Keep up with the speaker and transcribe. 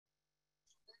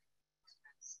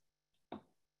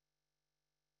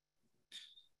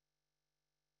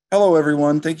Hello,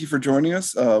 everyone. Thank you for joining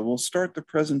us. We'll start the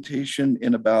presentation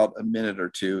in about a minute or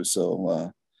two,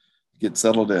 so get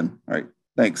settled in. All right,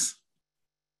 thanks.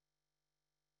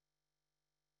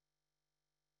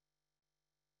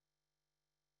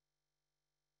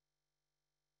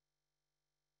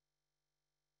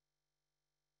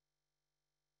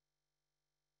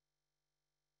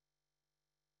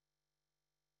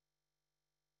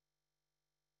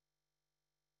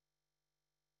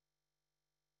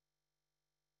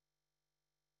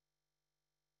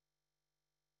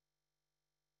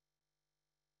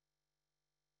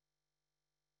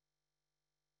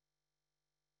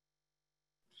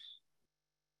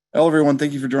 Hello, everyone.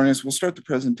 Thank you for joining us. We'll start the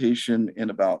presentation in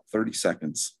about 30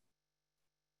 seconds.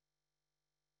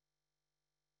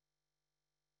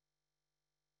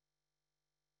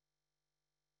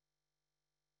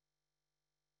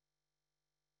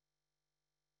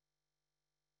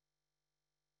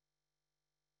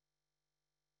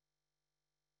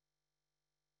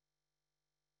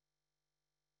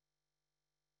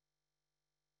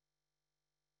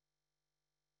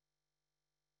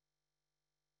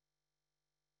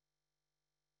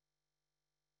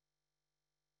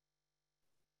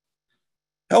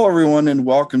 Hello, everyone, and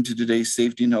welcome to today's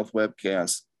Safety and Health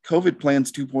webcast, COVID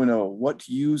Plans 2.0, What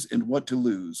to Use and What to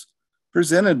Lose,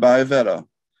 presented by Avetta.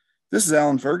 This is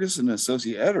Alan Ferguson,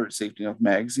 Associate Editor at Safety and Health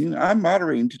Magazine. I'm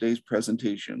moderating today's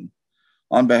presentation.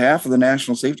 On behalf of the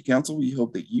National Safety Council, we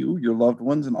hope that you, your loved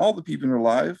ones, and all the people in your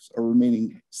lives are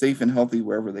remaining safe and healthy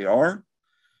wherever they are.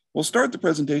 We'll start the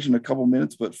presentation in a couple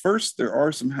minutes, but first, there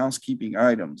are some housekeeping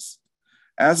items.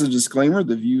 As a disclaimer,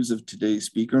 the views of today's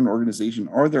speaker and organization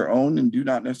are their own and do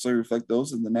not necessarily reflect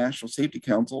those of the National Safety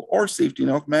Council or Safety and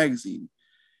Health Magazine.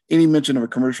 Any mention of a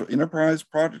commercial enterprise,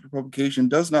 product, or publication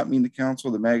does not mean the council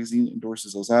or the magazine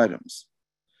endorses those items.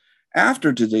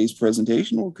 After today's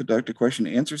presentation, we'll conduct a question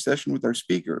and answer session with our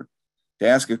speaker. To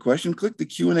ask a question, click the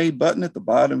Q&A button at the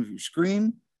bottom of your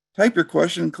screen, type your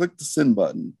question, and click the send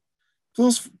button.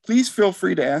 Please feel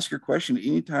free to ask your question at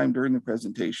any time during the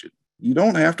presentation. You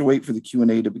don't have to wait for the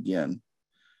Q&A to begin.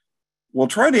 We'll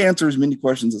try to answer as many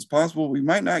questions as possible. We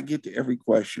might not get to every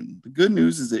question. The good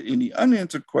news is that any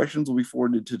unanswered questions will be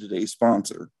forwarded to today's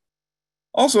sponsor.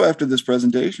 Also, after this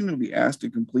presentation, you'll be asked to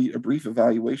complete a brief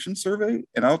evaluation survey,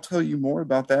 and I'll tell you more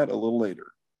about that a little later.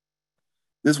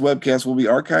 This webcast will be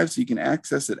archived so you can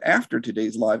access it after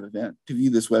today's live event. To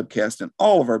view this webcast and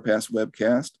all of our past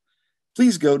webcasts,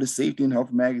 please go to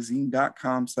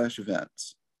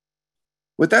safetyandhealthmagazine.com/events.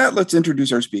 With that, let's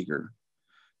introduce our speaker.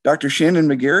 Dr. Shannon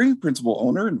McGarry, Principal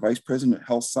Owner and Vice President of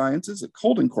Health Sciences at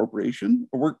Colden Corporation,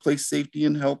 a workplace safety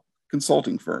and health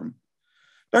consulting firm.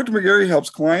 Dr. McGarry helps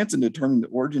clients in determining the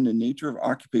origin and nature of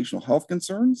occupational health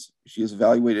concerns. She has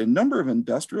evaluated a number of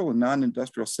industrial and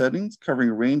non-industrial settings covering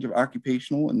a range of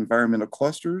occupational and environmental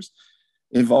clusters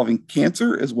involving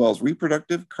cancer as well as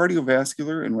reproductive,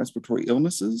 cardiovascular, and respiratory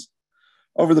illnesses.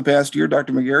 Over the past year,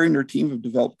 Dr. McGarry and her team have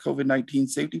developed COVID-19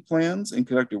 safety plans and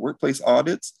conducted workplace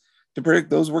audits to predict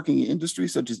those working in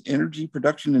industries such as energy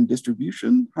production and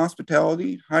distribution,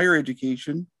 hospitality, higher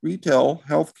education, retail,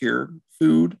 healthcare,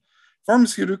 food,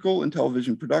 pharmaceutical, and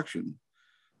television production.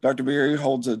 Dr. McGarry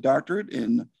holds a doctorate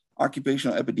in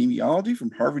occupational epidemiology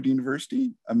from Harvard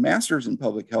University, a master's in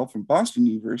public health from Boston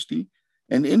University,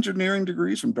 and engineering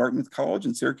degrees from Dartmouth College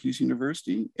and Syracuse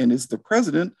University, and is the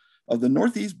president of the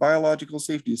Northeast Biological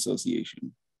Safety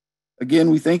Association. Again,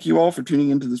 we thank you all for tuning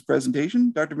into this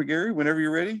presentation. Dr. McGarry, whenever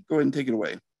you're ready, go ahead and take it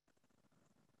away.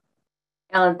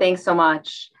 Alan, thanks so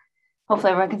much.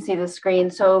 Hopefully everyone can see the screen.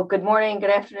 So good morning,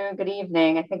 good afternoon, good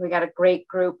evening. I think we got a great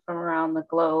group from around the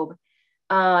globe.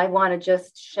 I want to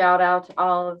just shout out to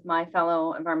all of my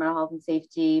fellow environmental health and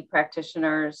safety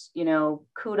practitioners. You know,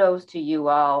 kudos to you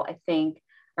all. I think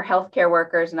our healthcare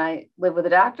workers, and I live with a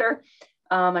doctor,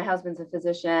 my husband's a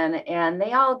physician, and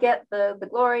they all get the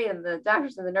glory, and the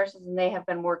doctors and the nurses, and they have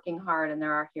been working hard, and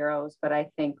they're our heroes. But I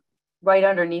think right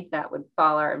underneath that would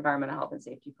fall our environmental health and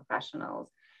safety professionals.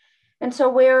 And so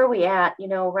where are we at? You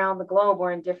know, around the globe,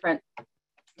 we're in different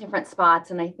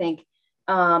spots. And I think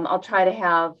I'll try to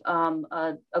have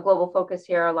a global focus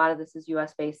here. A lot of this is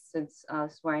US based since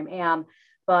this is where I am.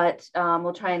 But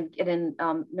we'll try and get in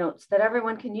notes that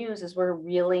everyone can use as we're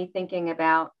really thinking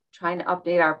about trying to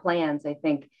update our plans. I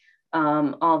think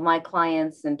all of my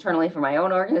clients internally for my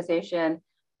own organization,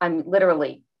 I'm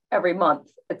literally every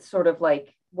month, it's sort of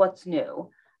like, what's new?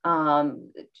 You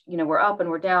know, we're up and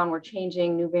we're down, we're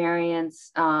changing, new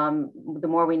variants. The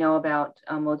more we know about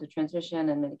modes of transmission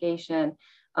and mitigation,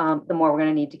 the more we're going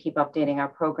to need to keep updating our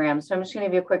programs. So I'm just going to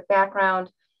give you a quick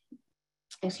background,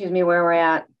 where we're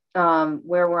at,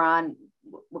 where we're on,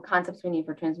 what concepts we need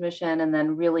for transmission, and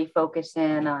then really focus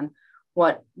in on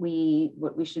what we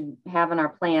should have in our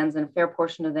plans. And a fair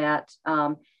portion of that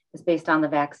is based on the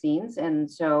vaccines. And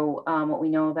so what we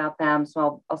know about them.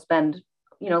 So I'll spend,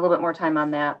 a little bit more time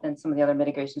on that than some of the other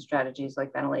mitigation strategies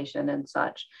like ventilation and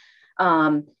such.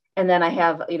 And then I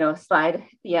have, a slide at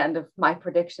the end of my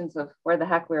predictions of where the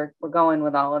heck we're going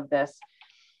with all of this.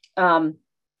 I'm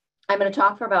going to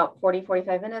talk for about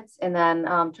 45 minutes and then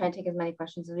try and take as many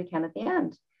questions as we can at the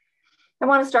end. I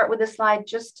want to start with this slide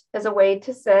just as a way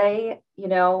to say,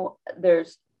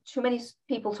 there's too many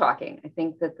people talking. I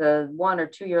think that the 1 or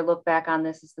 2 year look back on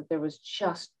this is that there was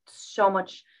just so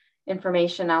much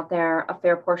information out there, a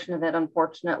fair portion of it,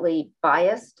 unfortunately,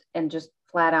 biased and just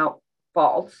flat out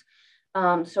false.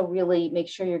 So really make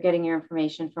sure you're getting your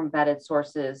information from vetted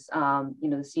sources. The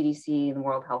CDC and the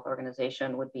World Health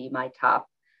Organization would be my top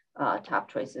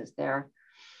choices there.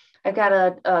 I've got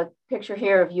a picture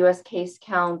here of US case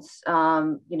counts.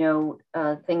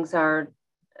 Things are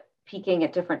peaking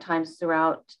at different times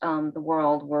throughout the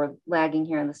world. We're lagging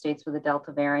here in the States with the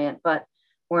Delta variant, but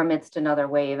we're amidst another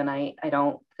wave. And I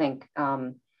don't think,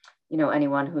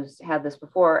 anyone who's had this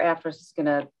before or after is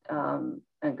going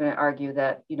to argue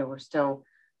that, we're still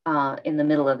in the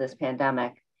middle of this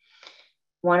pandemic.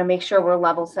 Want to make sure we're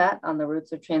level set on the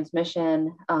routes of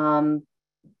transmission.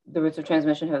 The routes of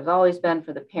transmission have always been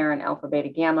for the parent alpha, beta,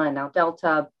 gamma, and now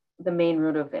delta. The main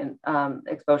route of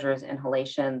exposure is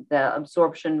inhalation. The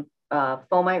absorption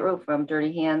fomite route from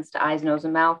dirty hands to eyes, nose,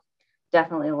 and mouth,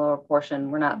 definitely a lower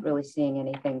portion. We're not really seeing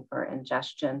anything for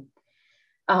ingestion.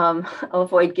 I'll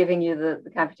avoid giving you the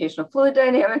computational fluid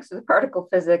dynamics of the particle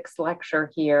physics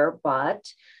lecture here, but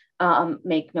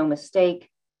make no mistake,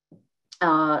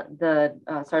 the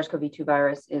SARS-CoV-2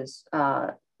 virus is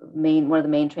one of the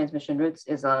main transmission routes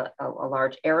is a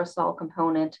large aerosol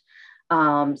component.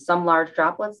 Some large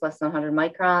droplets, less than 100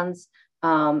 microns,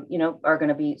 are going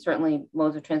to be certainly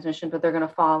modes of transmission, but they're going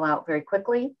to fall out very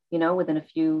quickly, within a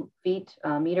few feet,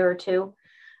 a meter or two,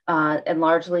 and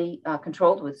largely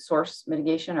controlled with source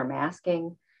mitigation or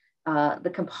masking.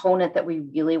 The component that we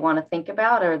really want to think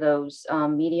about are those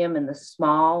medium and the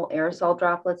small aerosol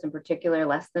droplets, in particular,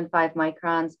 less than 5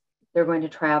 microns. They're going to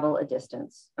travel a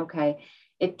distance, okay?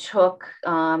 It took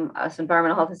us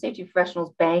environmental health and safety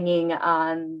professionals banging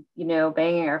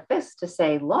our fists to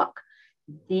say, look,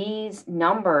 these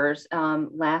numbers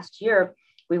last year,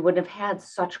 we wouldn't have had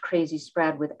such crazy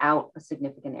spread without a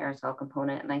significant aerosol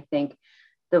component. And I think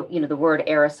the word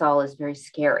aerosol is very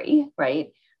scary,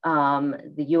 right?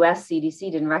 The US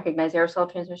CDC didn't recognize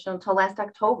aerosol transmission until last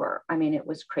October. I mean, it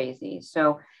was crazy.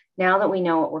 So now that we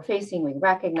know what we're facing, we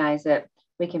recognize it,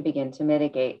 we can begin to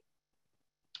mitigate.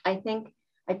 I think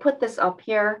I put this up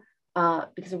here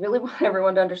because I really want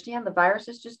everyone to understand the virus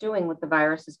is just doing what the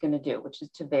virus is going to do, which is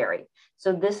to vary.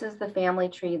 So this is the family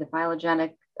tree, the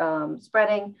phylogenetic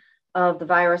spreading of the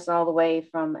virus all the way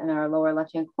from, in our lower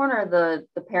left-hand corner,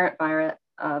 the parent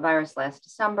virus last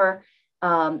December.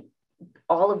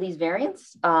 All of these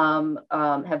variants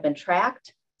have been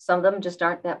tracked. Some of them just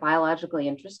aren't that biologically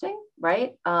interesting,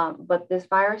 right? But this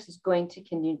virus is going to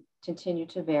continue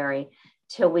to vary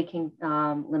till we can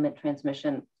limit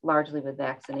transmission largely with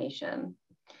vaccination.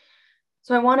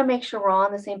 So I want to make sure we're all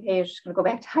on the same page. Just going to go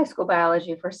back to high school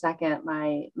biology for a second.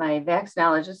 My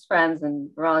vaccinologist friends and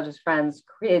virologist friends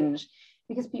cringe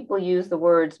because people use the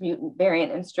words mutant,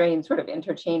 variant, and strain sort of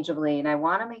interchangeably. And I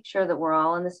want to make sure that we're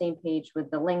all on the same page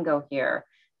with the lingo here,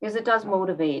 because it does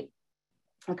motivate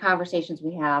the conversations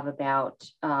we have about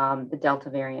the Delta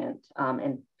variant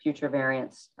and future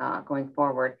variants going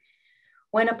forward.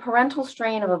 When a parental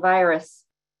strain of a virus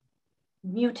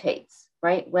mutates,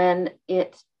 right, when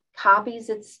it copies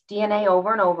its DNA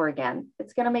over and over again,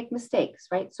 it's going to make mistakes,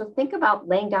 right? So think about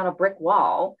laying down a brick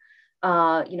wall,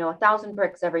 1,000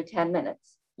 bricks every 10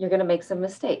 minutes. You're going to make some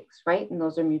mistakes, right? And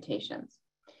those are mutations.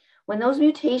 When those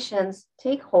mutations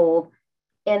take hold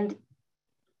and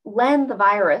lend the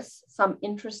virus some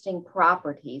interesting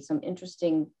property, some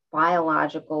interesting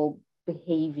biological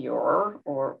behavior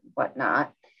or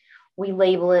whatnot, we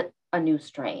label it a new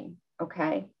strain,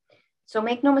 okay? So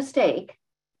make no mistake,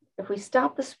 if we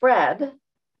stop the spread,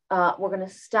 we're going to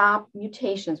stop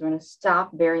mutations. We're going to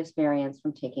stop various variants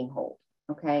from taking hold,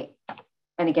 okay?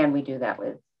 And again, we do that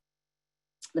with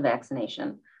the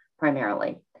vaccination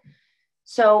primarily.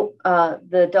 So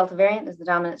the Delta variant is the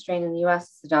dominant strain in the US,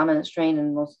 it's the dominant strain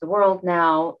in most of the world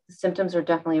now. The symptoms are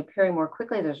definitely appearing more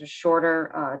quickly. There's a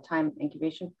shorter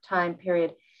incubation time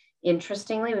period.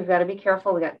 Interestingly, we've got to be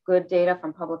careful. We got good data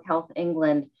from Public Health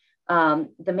England.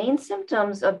 The main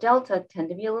symptoms of Delta tend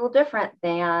to be a little different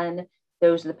than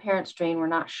those of the parent strain. We're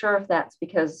not sure if that's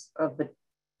because of the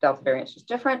Delta variant is just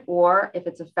different, or if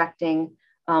it's affecting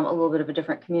a little bit of a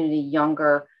different community,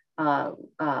 younger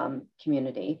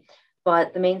community.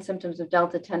 But the main symptoms of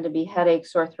Delta tend to be headache,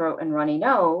 sore throat, and runny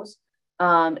nose,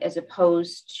 as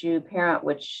opposed to parent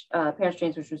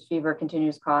strains, which was fever,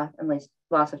 continuous cough, and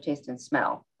loss of taste and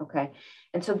smell. Okay.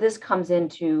 And so this comes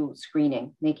into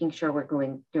screening, making sure we're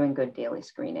doing good daily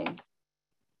screening.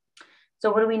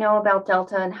 So what do we know about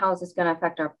Delta and how is this going to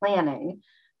affect our planning?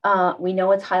 We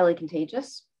know it's highly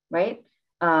contagious, right?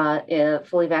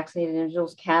 Fully vaccinated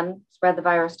individuals can spread the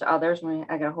virus to others.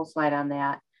 I got a whole slide on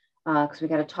that because we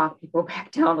got to talk people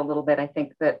back down a little bit. I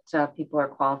think that people are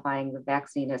qualifying the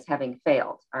vaccine as having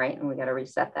failed, all right? And we got to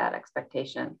reset that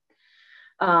expectation.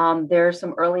 There's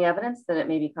some early evidence that it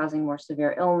may be causing more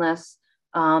severe illness.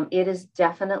 It is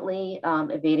definitely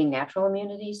evading natural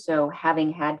immunity. So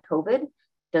having had COVID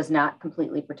does not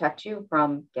completely protect you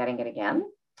from getting it again.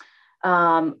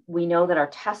 We know that our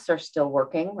tests are still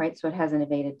working, right? So it hasn't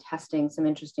evaded testing. Some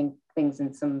interesting things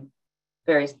and some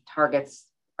various targets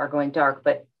are going dark,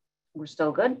 but we're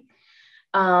still good.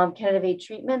 Can it evade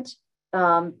treatment?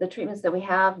 The treatments that we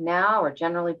have now are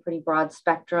generally pretty broad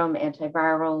spectrum,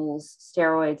 antivirals,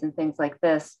 steroids, and things like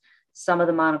this. Some of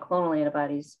the monoclonal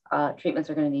antibodies treatments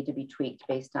are going to need to be tweaked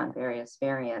based on various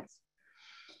variants.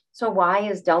 So why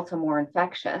is Delta more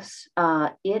infectious?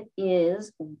 It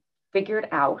is figured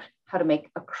out how to make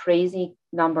a crazy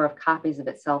number of copies of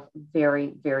itself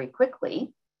very, very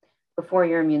quickly before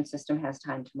your immune system has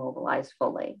time to mobilize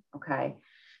fully, okay?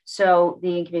 So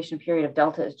the incubation period of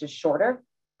Delta is just shorter,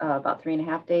 about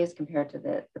 3.5 days compared to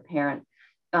the parent.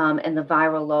 And the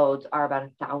viral loads are about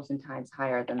 1,000 times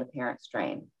higher than the parent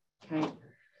strain, okay?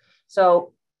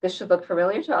 So this should look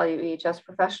familiar to all you EHS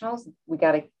professionals. We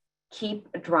got to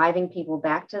keep driving people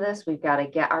back to this. We've got to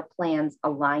get our plans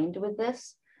aligned with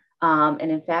this. And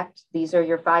in fact, these are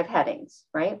your 5 headings,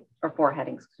 right? Or 4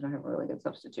 headings, because we don't have a really good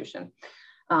substitution.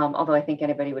 Although I think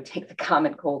anybody would take the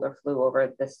common cold or flu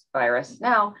over this virus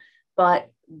now, but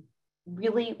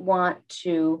really want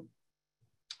to,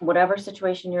 whatever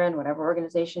situation you're in, whatever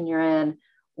organization you're in,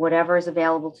 whatever is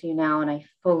available to you now, and I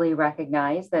fully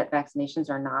recognize that vaccinations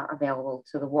are not available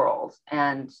to the world,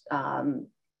 and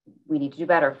we need to do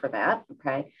better for that,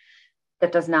 okay?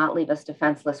 That does not leave us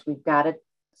defenseless. We've got to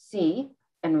see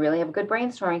and really have a good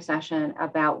brainstorming session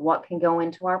about what can go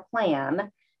into our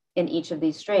plan in each of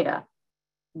these strata.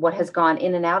 What has gone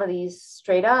in and out of these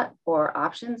strata or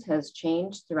options has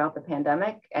changed throughout the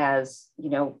pandemic as, you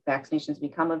know, vaccinations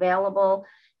become available,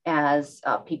 as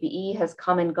PPE has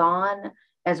come and gone,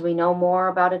 as we know more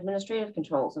about administrative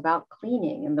controls, about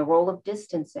cleaning and the role of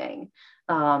distancing.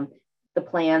 The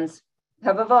plans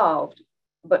have evolved,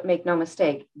 but make no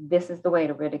mistake, this is the way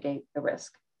to mitigate the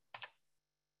risk.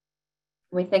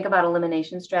 When we think about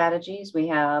elimination strategies, we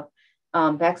have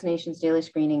vaccinations, daily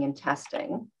screening, and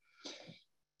testing.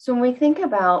 So when we think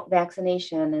about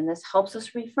vaccination, and this helps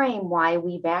us reframe why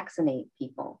we vaccinate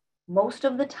people, most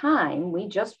of the time we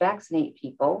just vaccinate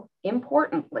people,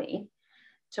 importantly,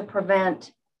 to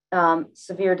prevent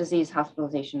severe disease,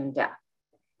 hospitalization, and death.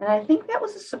 And I think that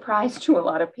was a surprise to a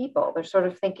lot of people. They're sort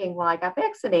of thinking, well, I got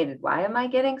vaccinated. Why am I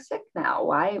getting sick now?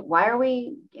 Why are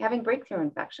we having breakthrough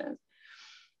infections?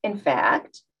 In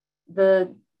fact,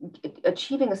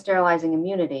 achieving a sterilizing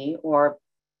immunity or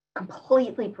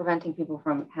completely preventing people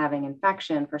from having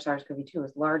infection for SARS-CoV-2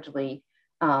 is largely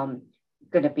going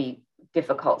to be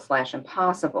difficult /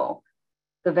 impossible.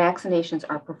 The vaccinations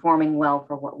are performing well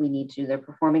for what we need to. They're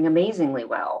performing amazingly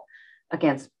well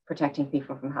against protecting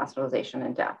people from hospitalization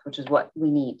and death, which is what we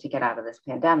need to get out of this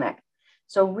pandemic.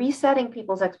 So resetting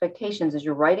people's expectations as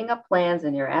you're writing up plans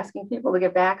and you're asking people to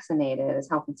get vaccinated as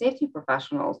health and safety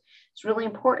professionals, it's really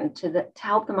important to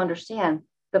help them understand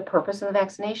the purpose of the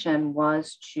vaccination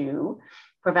was to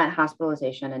prevent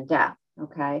hospitalization and death,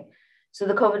 okay? So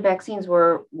the COVID vaccines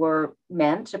were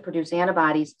meant to produce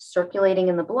antibodies circulating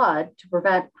in the blood to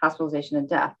prevent hospitalization and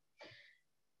death.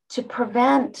 To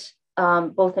prevent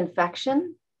both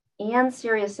infection and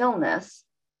serious illness,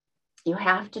 you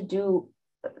have to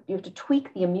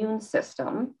tweak the immune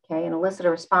system, okay, and elicit a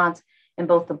response in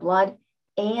both the blood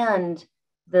and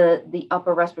the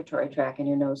upper respiratory tract in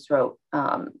your nose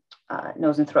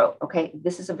and throat, okay?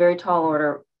 This is a very tall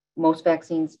order. Most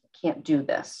vaccines can't do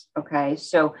this, okay?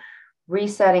 So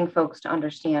resetting folks to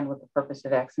understand what the purpose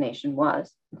of vaccination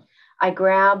was. I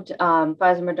grabbed Pfizer,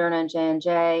 Moderna, and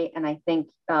J&J, and I think,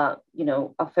 you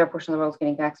know, a fair portion of the world is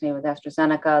getting vaccinated with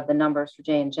AstraZeneca. The numbers for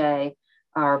J&J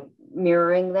are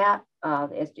mirroring that.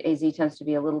 AZ tends to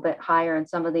be a little bit higher in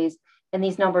some of these, and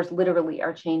these numbers literally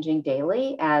are changing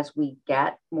daily as we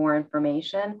get more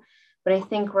information. But I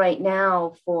think right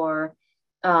now for,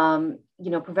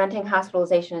 preventing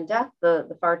hospitalization and death,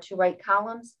 the far two right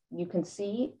columns, you can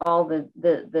see all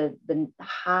the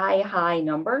high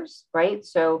numbers, right?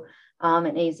 So,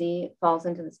 and AZ falls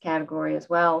into this category as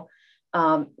well.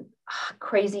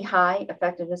 Crazy high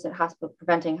effectiveness at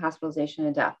preventing hospitalization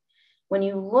and death. When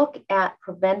you look at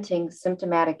preventing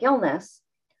symptomatic illness,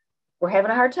 we're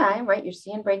having a hard time, right? You're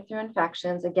seeing breakthrough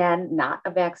infections, again, not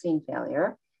a vaccine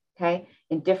failure. Okay,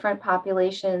 in different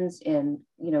populations, in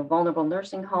vulnerable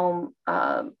nursing home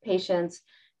patients,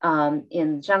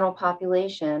 in general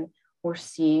population, we're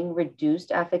seeing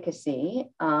reduced efficacy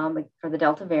for the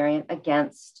Delta variant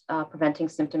against preventing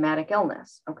symptomatic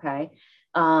illness. Okay,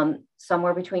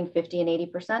 somewhere between 50 and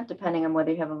 80%, depending on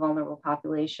whether you have a vulnerable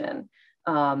population.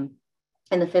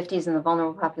 In the 50s in the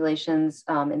vulnerable populations,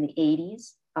 in the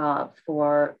 80s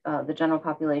for the general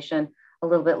population, a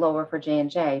little bit lower for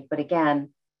J&J, but again,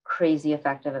 crazy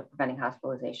effective at preventing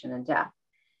hospitalization and death.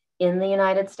 In the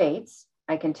United States,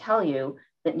 I can tell you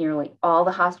that nearly all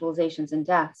the hospitalizations and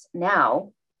deaths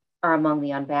now are among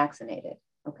the unvaccinated.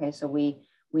 Okay, so we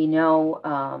know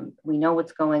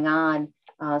what's going on.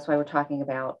 That's why we're talking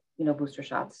about booster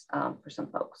shots for some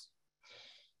folks.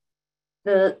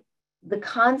 The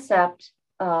concept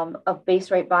of base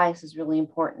rate bias is really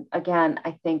important. Again,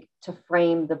 I think to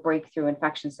frame the breakthrough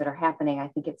infections that are happening, I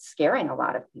think it's scaring a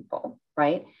lot of people,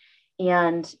 right?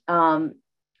 And so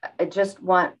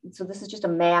this is just a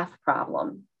math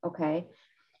problem, okay?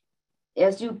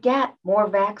 As you get more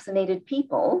vaccinated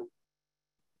people,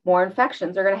 more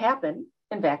infections are going to happen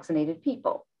in vaccinated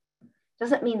people.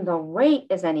 Doesn't mean the rate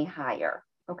is any higher,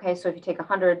 okay? So if you take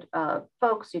 100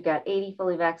 folks, you got 80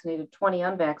 fully vaccinated, 20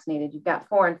 unvaccinated, you've got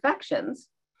 4 infections,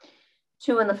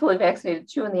 2 in the fully vaccinated,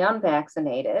 2 in the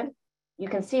unvaccinated. You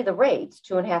can see the rates,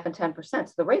 2.5% and 10%.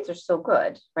 So the rates are still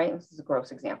good, right? This is a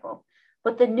gross example.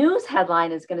 But the news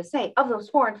headline is going to say, of those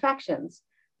 4 infections,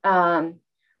 4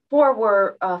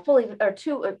 were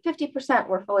 50%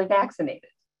 were fully vaccinated,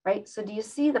 right? So do you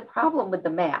see the problem with the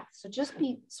math? So just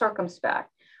be circumspect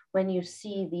when you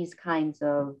see these kinds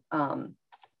of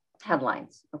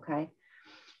headlines, okay?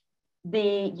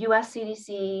 The US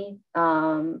CDC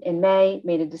in May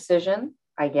made a decision.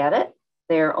 I get it.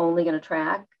 They're only going to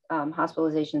track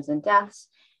hospitalizations and deaths.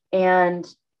 And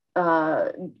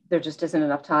there just isn't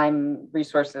enough time,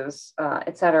 resources,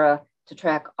 et cetera, to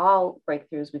track all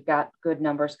breakthroughs. We've got good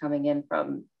numbers coming in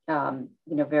from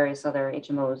various other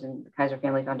HMOs and the Kaiser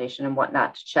Family Foundation and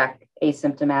whatnot to check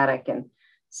asymptomatic and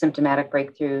symptomatic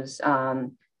breakthroughs.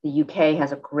 The UK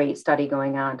has a great study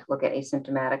going on to look at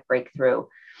asymptomatic breakthrough.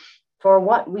 For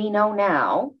what we know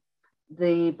now,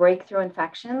 the breakthrough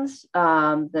infections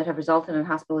that have resulted in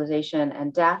hospitalization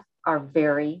and death are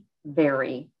very,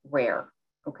 very rare,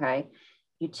 okay?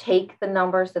 You take the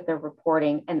numbers that they're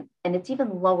reporting, and it's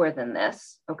even lower than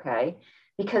this, okay?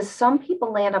 Because some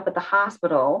people land up at the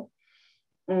hospital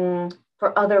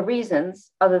for other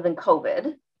reasons other than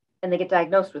COVID, and they get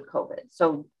diagnosed with COVID.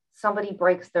 So somebody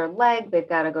breaks their leg, they've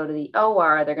got to go to the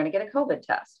OR, they're going to get a COVID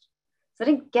test. So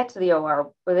they didn't get to the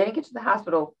OR, or they didn't get to the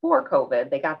hospital for COVID,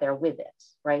 they got there with it,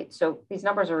 right? So these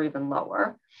numbers are even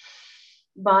lower.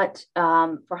 But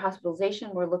for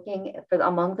hospitalization, we're looking for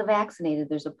among the vaccinated,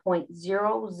 there's a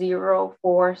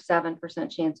 0.0047%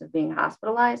 chance of being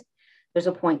hospitalized. There's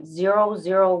a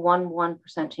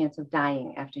 0.0011% chance of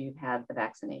dying after you've had the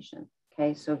vaccination.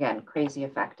 Okay, so again, crazy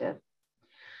effective.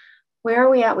 Where are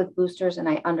we at with boosters? And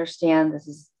I understand this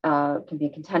is can be a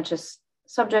contentious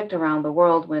subject around the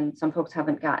world when some folks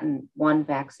haven't gotten one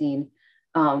vaccine.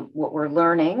 What we're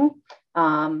learning,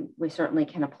 we certainly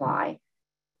can apply.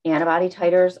 Antibody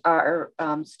titers are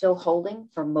still holding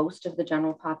for most of the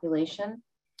general population.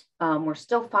 We're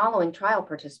still following trial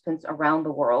participants around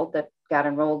the world that got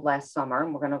enrolled last summer,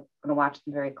 and we're going to watch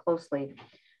them very closely.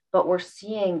 But we're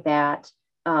seeing that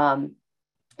in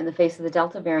the face of the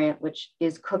Delta variant, which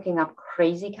is cooking up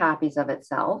crazy copies of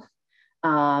itself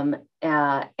and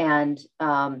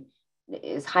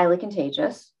is highly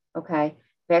contagious. Okay,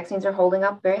 vaccines are holding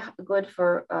up very good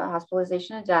for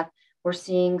hospitalization and death. We're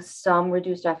seeing some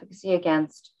reduced efficacy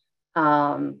against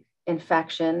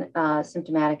infection,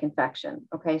 symptomatic infection.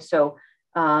 Okay, so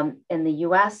in the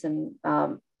US and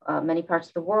many parts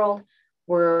of the world,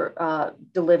 we're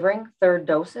delivering third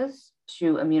doses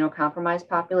to immunocompromised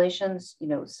populations,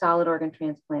 solid organ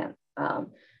transplant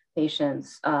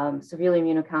patients, severely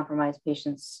immunocompromised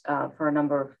patients for a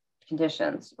number of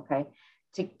conditions, okay,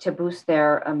 to boost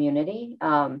their immunity.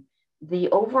 The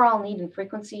overall need and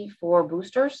frequency for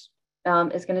boosters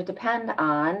is going to depend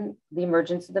on the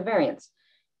emergence of the variants.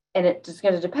 And it's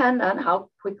going to depend on how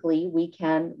quickly we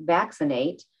can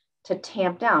vaccinate to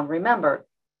tamp down. Remember,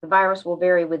 the virus will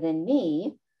vary within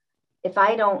me, if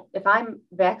I'm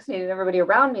vaccinated, everybody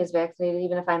around me is vaccinated,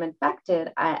 even if I'm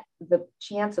infected, the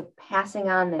chance of passing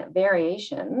on that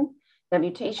variation, that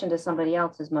mutation to somebody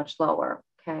else is much lower.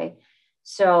 Okay.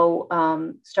 So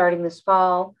starting this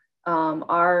fall,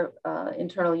 our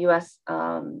internal US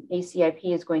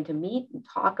ACIP is going to meet and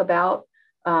talk about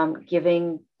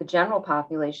giving the general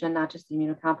population, not just the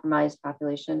immunocompromised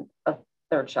population, a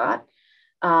third shot.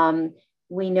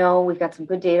 We know we've got some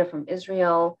good data from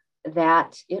Israel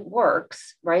that it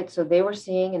works, right? So they were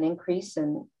seeing an increase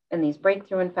in these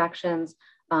breakthrough infections.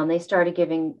 They started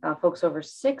giving folks over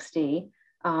 60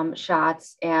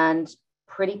 shots, and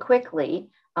pretty quickly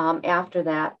after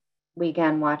that, we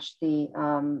again watched the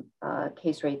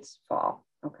case rates fall.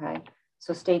 Okay,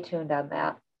 so stay tuned on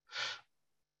that.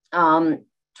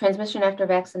 Transmission after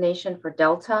vaccination for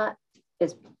Delta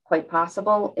is quite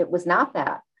possible. It was not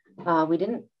that. We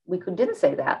didn't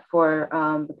say that for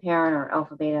the parent or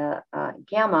alpha, beta,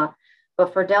 gamma,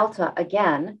 but for Delta,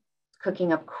 again,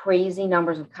 cooking up crazy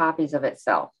numbers of copies of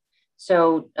itself.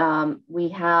 So we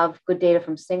have good data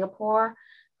from Singapore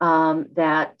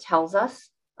that tells us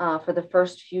for the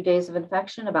first few days of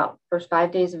infection, about first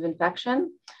 5 days of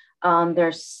infection,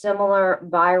 there's similar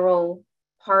viral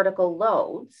particle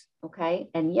loads, okay?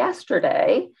 And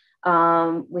yesterday,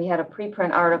 we had a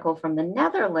preprint article from the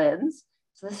Netherlands.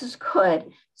 So this is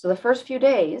good. So the first few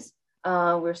days,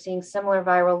 we're seeing similar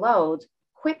viral loads,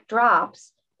 quick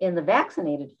drops in the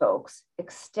vaccinated folks,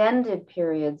 extended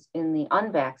periods in the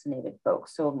unvaccinated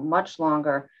folks. So much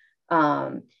longer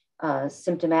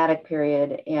symptomatic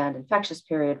period and infectious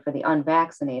period for the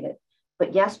unvaccinated.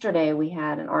 But yesterday we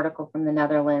had an article from the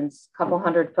Netherlands, a couple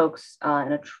hundred folks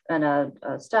in a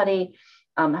study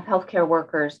of healthcare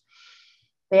workers.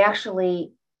 They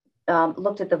actually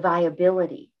looked at the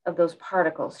viability of those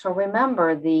particles. So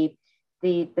remember, the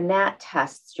NAT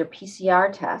tests, your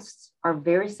PCR tests, are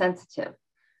very sensitive.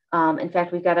 In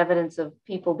fact, we've got evidence of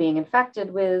people being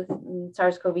infected with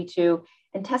SARS-CoV-2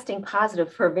 and testing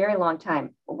positive for a very long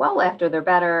time, well after they're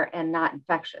better and not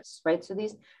infectious, right? So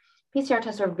these PCR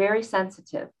tests are very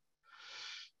sensitive,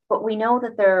 but we know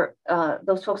that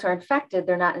those folks are infected,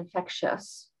 they're not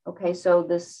infectious. Okay, so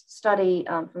this study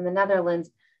from the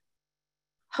Netherlands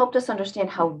helped us understand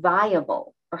how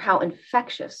viable or how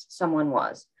infectious someone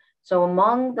was. So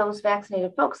among those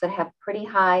vaccinated folks that have pretty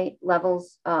high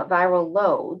levels, viral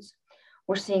loads,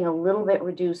 we're seeing a little bit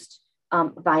reduced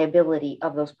viability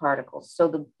of those particles. So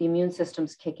the immune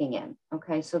system's kicking in.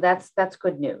 Okay, so that's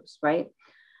good news, right?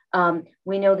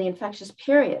 We know the infectious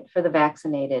period for the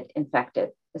vaccinated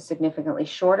infected is significantly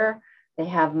shorter. They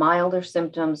have milder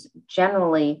symptoms,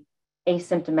 generally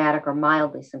asymptomatic or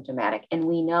mildly symptomatic. And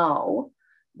we know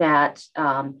that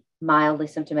mildly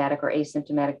symptomatic or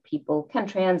asymptomatic people can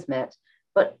transmit,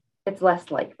 but it's less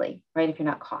likely, right? If you're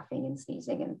not coughing and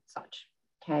sneezing and such.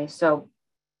 Okay, so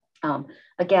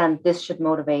again, this should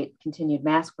motivate continued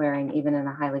mask wearing, even in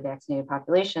a highly vaccinated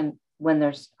population when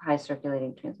there's high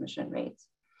circulating transmission rates.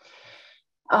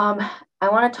 I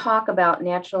want to talk about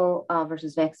natural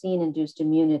versus vaccine-induced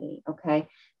immunity, okay?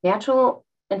 Natural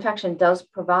infection does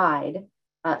provide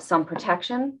some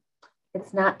protection.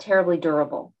 It's not terribly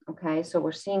durable, okay? So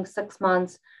we're seeing 6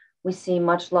 months. We see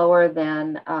much lower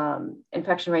than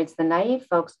infection rates than naive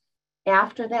folks.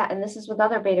 After that, and this is with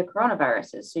other beta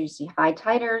coronaviruses, so you see high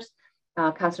titers,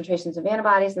 concentrations of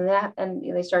antibodies, and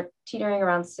they start teetering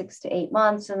around 6 to 8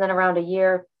 months, and then around a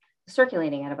year, the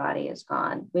circulating antibody is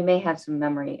gone. We may have some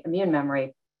immune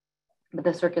memory, but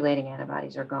the circulating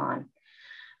antibodies are gone.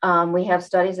 We have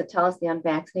studies that tell us the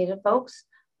unvaccinated folks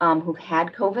who've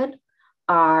had COVID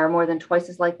are more than twice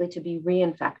as likely to be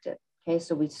reinfected. Okay,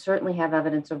 so we certainly have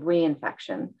evidence of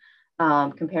reinfection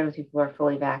compared with people who are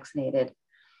fully vaccinated.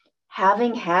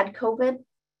 Having had COVID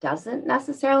doesn't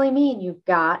necessarily mean you've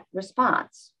got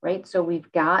response, right? So we've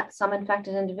got some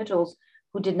infected individuals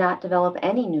who did not develop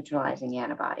any neutralizing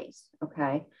antibodies,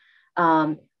 okay?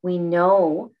 We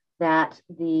know that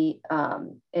the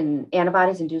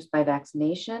antibodies induced by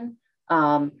vaccination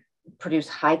produce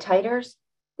high titers.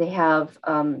 They have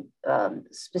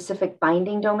specific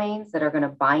binding domains that are going to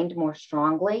bind more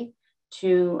strongly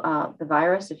to the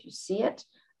virus if you see it.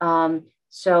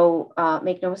 So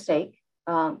make no mistake,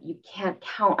 you can't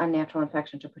count on natural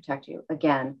infection to protect you.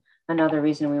 Again, another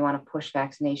reason we want to push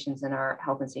vaccinations in our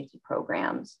health and safety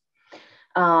programs.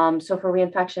 So for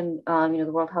reinfection,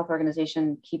 the World Health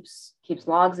Organization keeps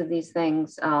logs of these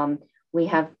things. We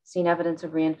have seen evidence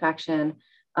of reinfection.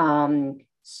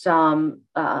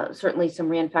 Certainly some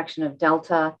reinfection of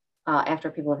Delta after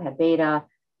people have had Beta.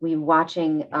 We're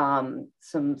watching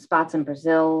some spots in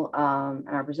Brazil, and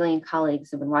our Brazilian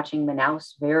colleagues have been watching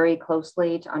Manaus very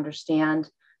closely to understand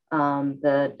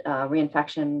the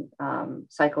reinfection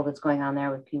cycle that's going on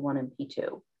there with P1 and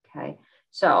P2. Okay,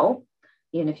 so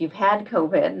and if you've had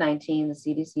COVID-19, the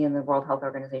CDC and the World Health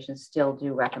Organization still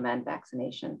do recommend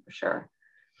vaccination for sure.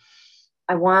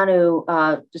 I want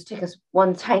to just take us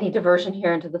one tiny diversion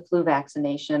here into the flu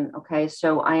vaccination. Okay,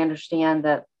 so I understand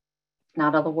that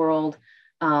not all the world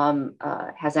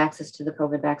has access to the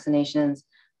COVID vaccinations.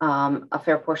 A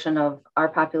fair portion of our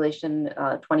population,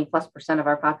 20+% of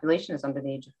our population is under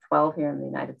the age of 12 here in the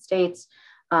United States.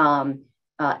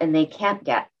 And they can't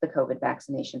get the COVID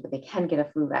vaccination, but they can get a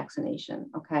flu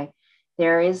vaccination, okay?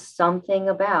 There is something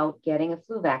about getting a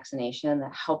flu vaccination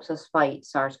that helps us fight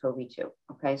SARS-CoV-2,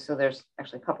 okay? So there's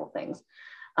actually a couple things.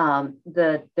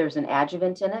 There's an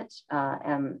adjuvant in it,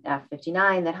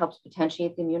 MF59, that helps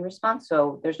potentiate the immune response.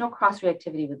 So there's no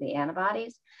cross-reactivity with the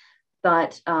antibodies,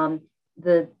 but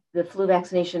the flu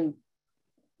vaccination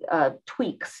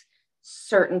tweaks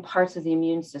certain parts of the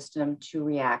immune system to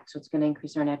react. So it's going to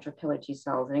increase our natural killer T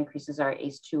cells. It increases our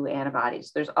ACE2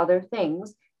 antibodies. There's other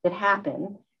things that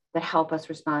happen that help us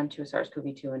respond to a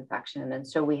SARS-CoV-2 infection. And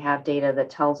so we have data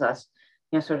that tells us,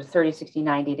 sort of 30, 60,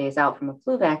 90 days out from a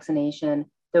flu vaccination,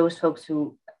 those folks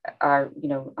who are,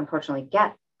 unfortunately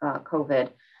get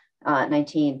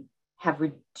COVID-19 have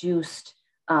reduced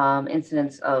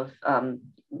incidence of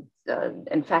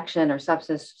infection or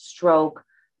sepsis, stroke,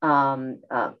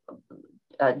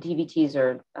 DVTs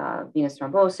or venous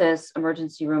thrombosis,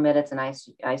 emergency room admits, and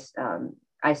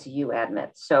ICU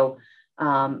admits. So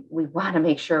we want to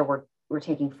make sure we're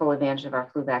taking full advantage of our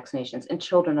flu vaccinations, and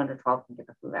children under 12 can get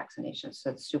the flu vaccinations.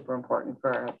 So it's super important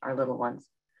for our little ones.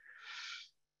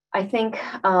 I think,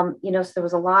 so there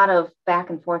was a lot of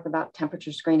back and forth about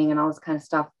temperature screening and all this kind of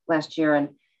stuff last year. And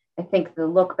I think the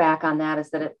look back on that is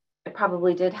that it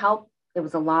probably did help. It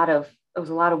was a lot of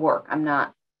work. I'm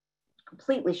not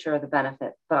completely sure of the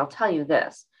benefit, but I'll tell you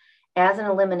this, as an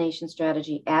elimination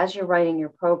strategy, as you're writing your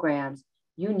programs,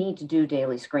 you need to do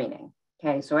daily screening.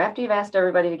 Okay, so after you've asked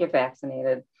everybody to get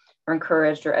vaccinated or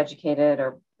encouraged or educated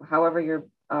or however your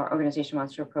organization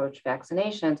wants to approach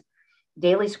vaccinations,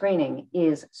 daily screening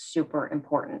is super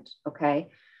important. Okay,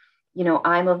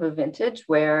 I'm of a vintage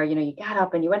where, you got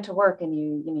up and you went to work and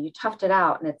you toughed it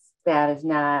out, and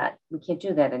we can't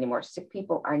do that anymore. Sick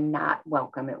people are not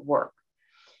welcome at work.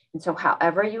 And so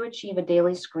however you achieve a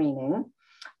daily screening,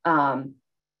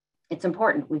 it's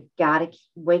important. We've got to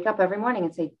wake up every morning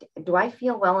and say, do I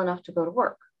feel well enough to go to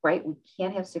work, right? We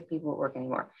can't have sick people at work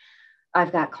anymore.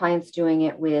 I've got clients doing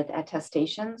it with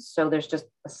attestations. So there's just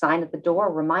a sign at the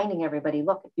door reminding everybody,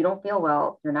 look, if you don't feel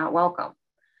well, you're not welcome.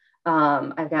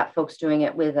 I've got folks doing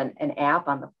it with an app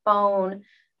on the phone.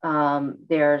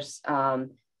 There's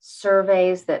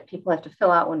surveys that people have to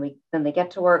fill out when they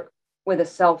get to work, with a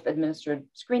self-administered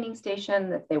screening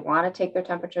station. If they want to take their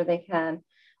temperature, they can.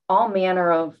 All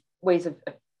manner of ways of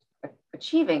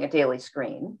achieving a daily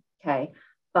screen, okay?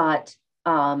 But,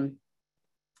 and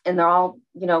they're all,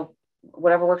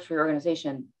 whatever works for your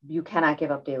organization, you cannot give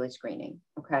up daily screening,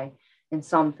 okay, in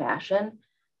some fashion.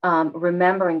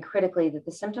 Remembering critically that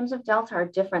the symptoms of Delta are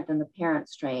different than the parent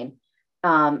strain.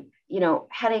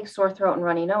 Headache, sore throat, and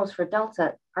runny nose for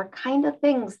Delta are kind of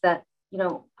things that,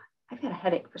 I've had a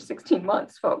headache for 16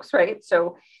 months, folks, right?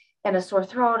 So, and a sore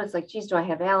throat, it's like, geez, do I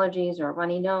have allergies or a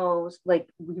runny nose? Like,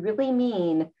 we really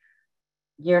mean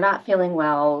you're not feeling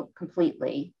well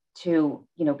completely to,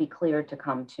 be cleared to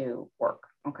come to work,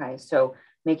 okay? So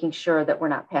making sure that we're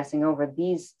not passing over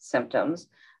these symptoms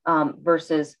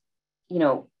versus,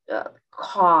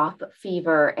 cough,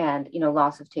 fever, and,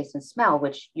 loss of taste and smell,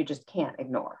 which you just can't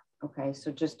ignore, okay?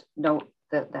 So just note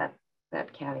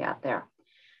that caveat there.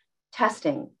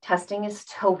 Testing is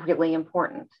still really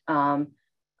important.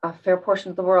 A fair portion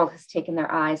of the world has taken their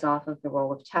eyes off of the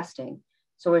role of testing.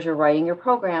 So as you're writing your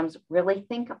programs, really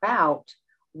think about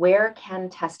where can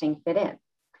testing fit in,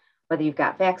 whether you've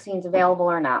got vaccines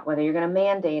available or not, whether you're going to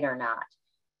mandate or not.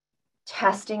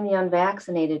 Testing the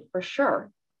unvaccinated for sure,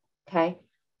 okay,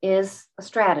 is a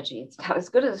strategy. It's not as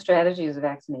good as a strategy as a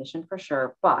vaccination for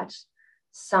sure, but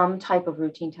some type of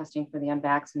routine testing for the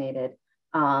unvaccinated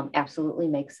absolutely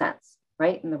makes sense,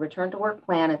 right? In the return to work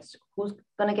plan, it's who's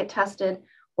going to get tested,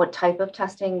 what type of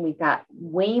testing. We've got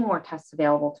way more tests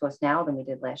available to us now than we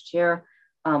did last year.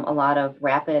 A lot of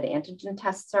rapid antigen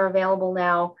tests are available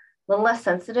now, a little less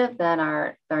sensitive than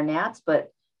our NATs, but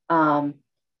the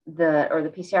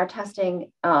PCR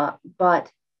testing,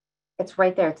 but it's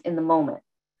right there. It's in the moment.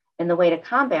 And the way to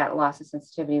combat loss of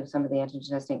sensitivity with some of the antigen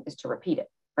testing is to repeat it,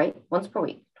 right? Once per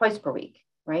week, twice per week,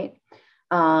 right?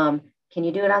 Can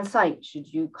you do it on site?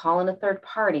 Should you call in a third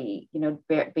party,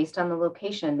 based on the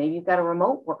location? Maybe you've got a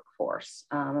remote workforce.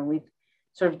 And we've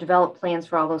sort of develop plans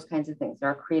for all those kinds of things. There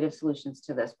are creative solutions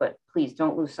to this, but please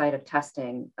don't lose sight of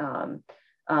testing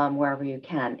wherever you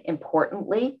can.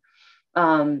 Importantly,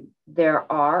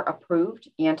 there are approved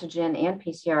antigen and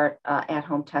PCR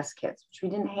at-home test kits, which we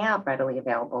didn't have readily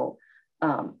available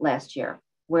last year.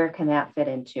 Where can that fit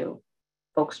into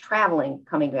folks traveling,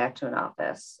 coming back to an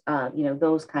office?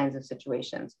 Those kinds of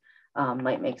situations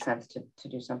might make sense to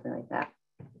do something like that.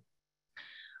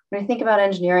 When you think about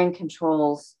engineering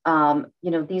controls,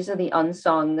 these are the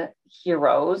unsung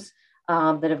heroes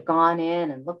that have gone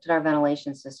in and looked at our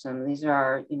ventilation system. These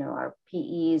are our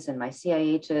PEs and my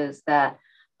CIHs that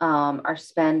are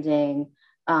spending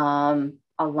a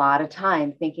lot of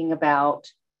time thinking about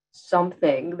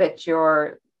something that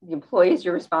the employees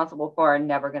you're responsible for are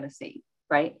never going to see,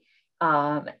 right?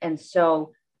 And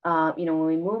so, when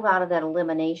we move out of that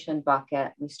elimination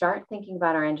bucket, we start thinking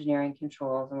about our engineering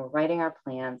controls and we're writing our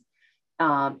plans.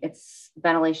 It's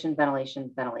ventilation,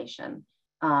 ventilation, ventilation.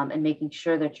 And making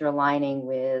sure that you're aligning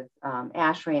with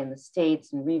ASHRAE in the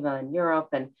States and REVA in Europe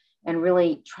and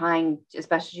really trying as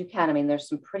best as you can. I mean, there's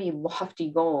some pretty lofty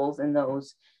goals in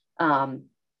those in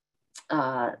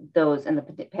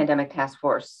the pandemic task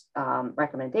force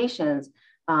recommendations,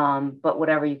 but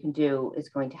whatever you can do is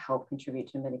going to help contribute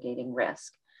to mitigating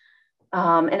risk.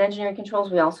 And engineering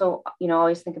controls, we also,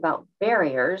 always think about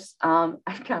barriers.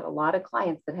 I've got a lot of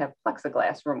clients that have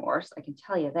plexiglass remorse, I can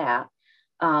tell you that.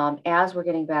 As we're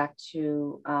getting back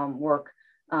to work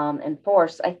and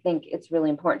force, I think it's really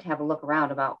important to have a look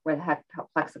around about where the heck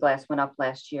plexiglass went up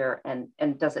last year and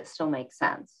does it still make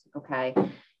sense? Okay.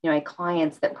 I had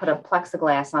clients that put a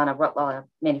plexiglass on a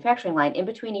manufacturing line in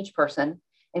between each person,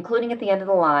 including at the end of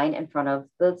the line in front of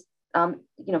the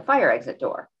fire exit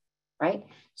door, right?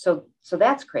 So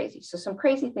that's crazy. So some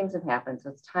crazy things have happened.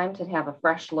 So it's time to have a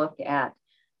fresh look at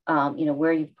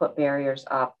where you've put barriers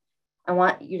up. I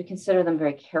want you to consider them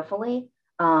very carefully.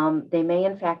 They may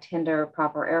in fact hinder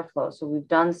proper airflow. So we've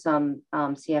done some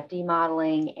CFD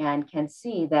modeling and can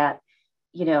see that,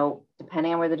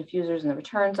 depending on where the diffusers and the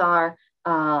returns are,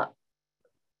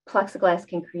 plexiglass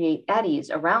can create eddies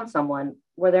around someone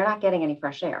where they're not getting any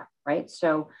fresh air, right?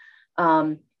 So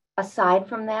aside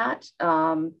from that,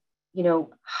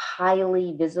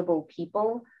 highly visible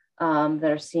people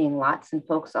that are seeing lots and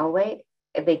folks all the way,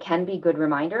 they can be good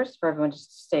reminders for everyone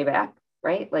just to stay back,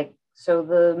 right? Like, so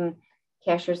the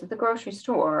cashiers at the grocery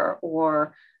store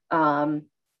or, a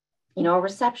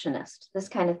receptionist, this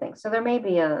kind of thing. So there may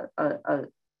be a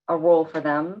role for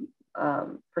them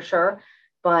for sure,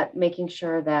 but making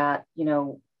sure that,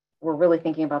 we're really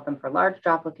thinking about them for large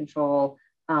droplet control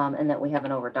and that we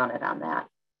haven't overdone it on that.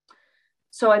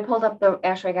 So I pulled up the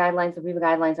ASHRAE guidelines. The REVA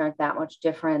guidelines aren't that much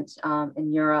different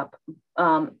in Europe.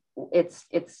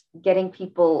 It's getting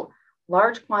people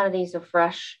large quantities of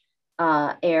fresh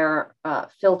air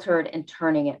filtered and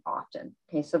turning it often.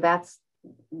 Okay, so that's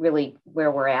really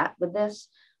where we're at with this.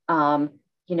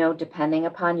 Depending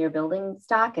upon your building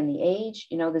stock and the age,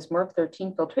 this MERV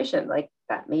 13 filtration, like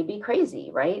that may be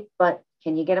crazy, right? But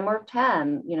can you get a MERV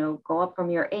 10, go up from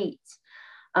your 8s?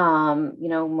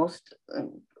 Most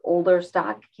older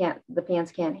stock the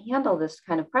fans can't handle this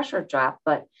kind of pressure drop,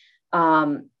 but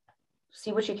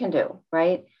see what you can do,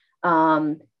 right?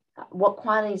 What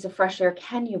quantities of fresh air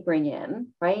can you bring in,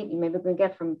 right? You maybe can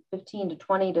get from 15 to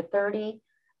 20 to 30.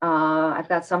 I've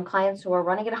got some clients who are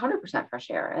running at 100% fresh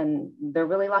air and they're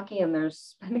really lucky and they're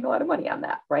spending a lot of money on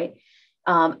that, right?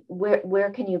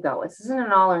 Where can you go? This isn't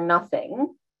an all or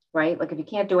nothing, right? Like if you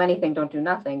can't do anything, don't do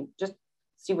nothing, just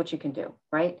see what you can do,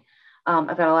 right?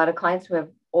 I've got a lot of clients who have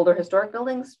older historic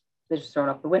buildings, they're just throwing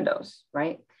up the windows,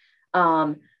 right?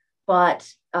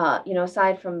 But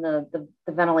aside from the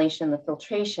ventilation, the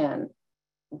filtration,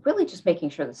 really just making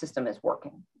sure the system is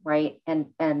working, right?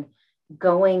 And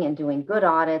going and doing good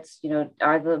audits,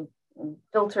 are the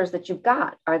filters that you've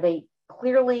got, are they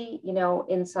clearly,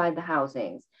 inside the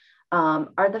housings?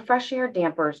 Are the fresh air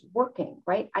dampers working,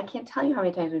 right? I can't tell you how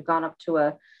many times we've gone up to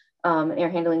an air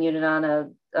handling unit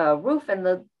on a roof and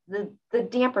the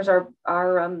dampers are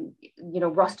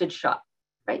rusted shut,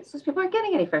 right? So people aren't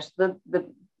getting any fresh.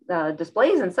 The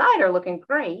displays inside are looking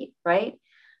great, right?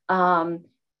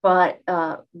 But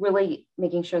really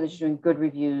making sure that you're doing good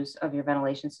reviews of your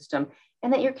ventilation system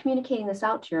and that you're communicating this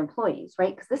out to your employees,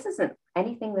 right? Because this isn't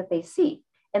anything that they see.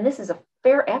 And this is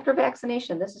after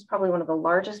vaccination, this is probably one of the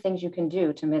largest things you can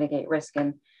do to mitigate risk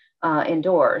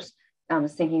indoors.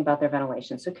 Is thinking about their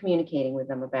ventilation. So communicating with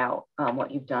them about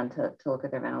what you've done to look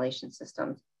at their ventilation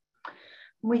systems.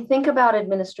 When we think about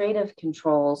administrative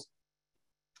controls,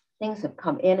 things have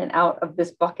come in and out of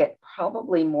this bucket,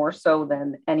 probably more so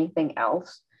than anything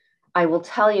else. I will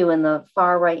tell you in the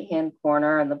far right-hand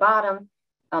corner on the bottom,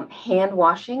 Hand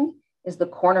washing is the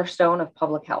cornerstone of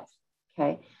public health.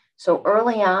 Okay. So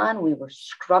early on, we were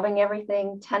scrubbing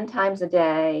everything 10 times a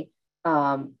day,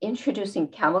 introducing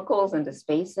chemicals into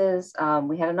spaces.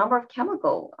 We had a number of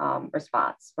chemical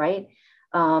response, right?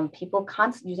 People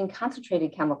using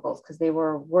concentrated chemicals because they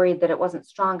were worried that it wasn't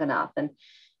strong enough.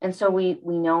 And so we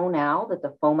know now that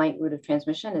the fomite route of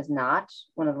transmission is not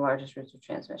one of the largest routes of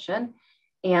transmission.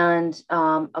 And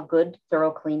a good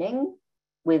thorough cleaning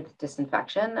with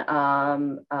disinfection,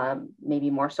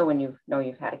 maybe more so when you know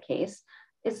you've had a case,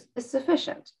 is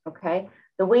sufficient, okay?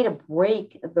 The way to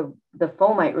break the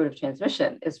fomite route of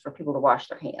transmission is for people to wash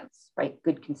their hands, right?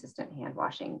 Good, consistent hand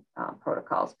washing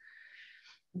protocols.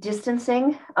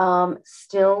 Distancing,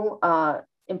 still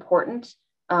important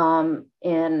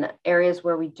in areas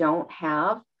where we don't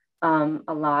have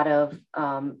a lot of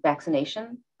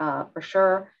vaccination, for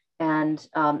sure. And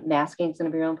masking is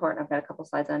going to be real important. I've got a couple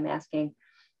slides on masking.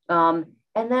 And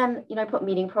then, I put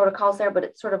meeting protocols there, but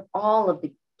it's sort of all of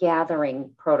the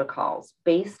gathering protocols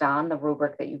based on the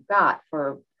rubric that you've got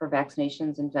for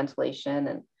vaccinations and ventilation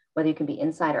and whether you can be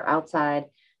inside or outside.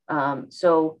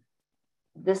 So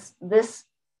this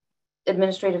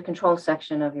administrative control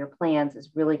section of your plans is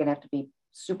really going to have to be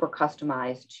super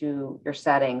customized to your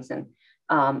settings, and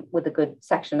with a good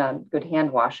section on good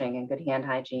hand washing and good hand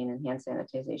hygiene and hand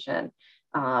sanitization.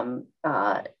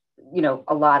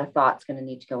 A lot of thought's going to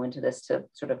need to go into this to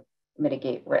sort of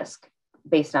mitigate risk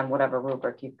based on whatever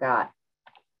rubric you've got.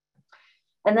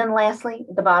 And then lastly,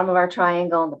 at the bottom of our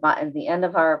triangle, at the end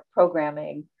of our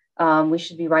programming, we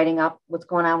should be writing up what's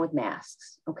going on with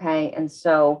masks, okay? And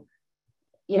so,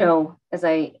 as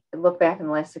I look back in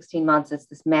the last 16 months, it's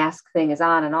this mask thing is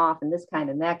on and off and this kind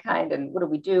and that kind, and what do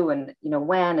we do and,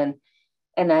 when,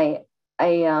 and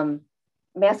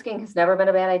masking has never been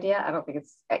a bad idea. I don't think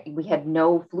we had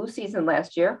no flu season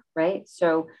last year, right?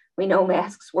 So we know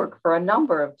masks work for a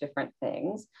number of different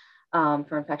things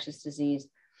for infectious disease.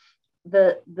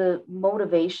 The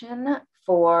motivation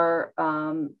for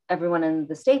everyone in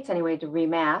the States anyway to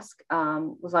remask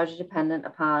was largely dependent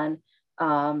upon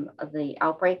the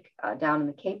outbreak down in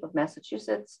the Cape of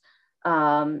Massachusetts.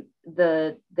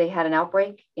 They had an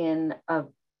outbreak in a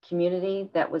community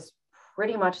that was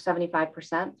pretty much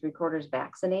 75%, 3/4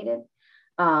 vaccinated.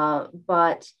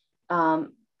 But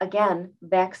again,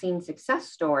 vaccine success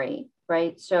story,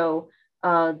 right? So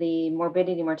the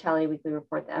morbidity mortality weekly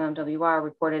report, the MMWR,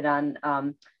 reported on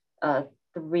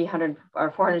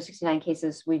 469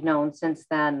 cases we've known since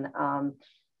then.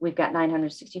 We've got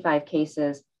 965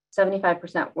 cases.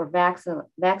 75% were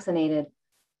vaccinated,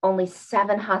 only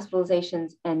 7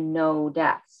 hospitalizations and no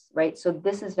deaths, right? So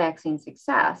this is vaccine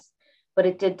success, but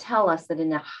it did tell us that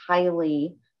in a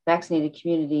highly vaccinated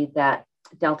community that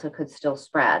Delta could still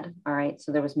spread, all right?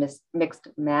 So there was mixed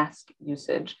mask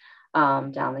usage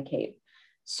down the Cape.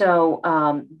 So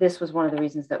this was one of the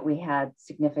reasons that we had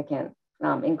significant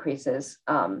increases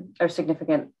or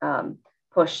significant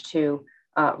push to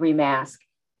remask.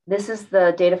 This is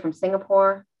the data from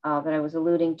Singapore that I was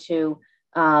alluding to.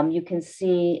 You can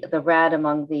see the red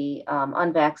among the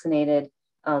unvaccinated,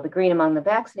 the green among the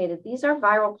vaccinated. These are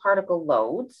viral particle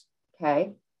loads,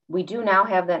 okay? We do now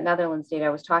have that Netherlands data I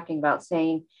was talking about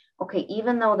saying, okay,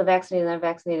 even though the vaccinated and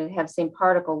unvaccinated have same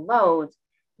particle loads,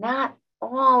 not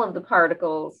all of the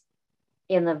particles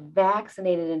in the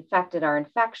vaccinated infected are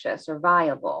infectious or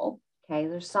viable, okay?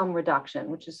 There's some reduction,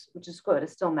 which is good,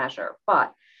 it's still measure,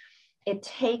 but it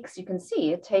takes, you can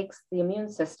see, it takes the immune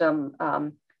system,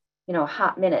 a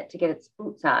hot minute to get its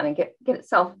boots on and get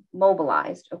itself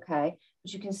mobilized, okay?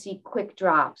 But you can see quick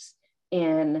drops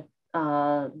in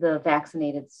the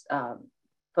vaccinated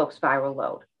folks' viral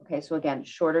load, okay? So again,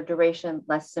 shorter duration,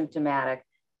 less symptomatic,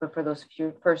 but for those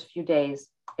first few days,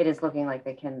 it is looking like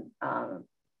they can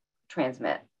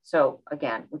transmit. So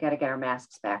again, we got to get our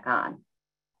masks back on.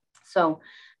 So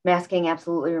masking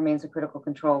absolutely remains a critical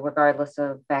control regardless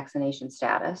of vaccination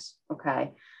status,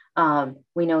 okay?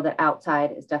 We know that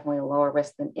outside is definitely a lower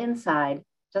risk than inside.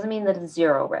 Doesn't mean that it's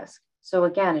zero risk. So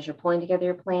again, as you're pulling together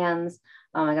your plans,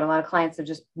 I got a lot of clients that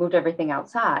just moved everything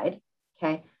outside,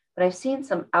 okay? But I've seen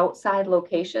some outside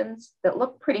locations that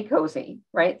look pretty cozy,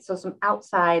 right? So some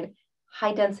outside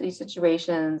high density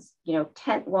situations,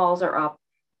 tent walls are up,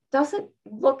 doesn't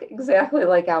look exactly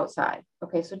like outside,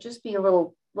 okay? So just be a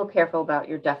little careful about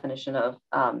your definition of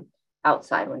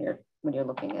outside when you're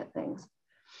looking at things.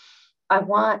 I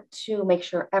want to make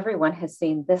sure everyone has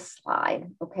seen this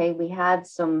slide, okay? We had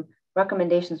some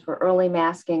recommendations for early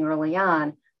masking early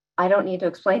on. I don't need to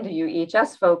explain to you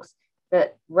EHS folks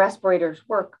that respirators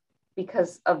work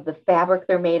because of the fabric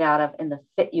they're made out of and the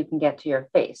fit you can get to your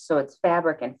face. So it's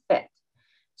fabric and fit.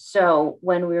 So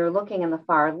when we were looking in the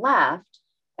far left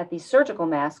at these surgical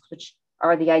masks, which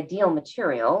are the ideal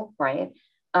material, right,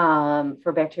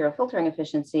 for bacterial filtering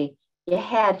efficiency, you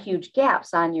had huge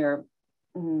gaps on your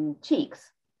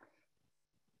cheeks.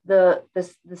 The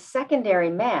secondary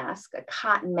mask, a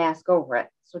cotton mask over it,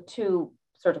 so 2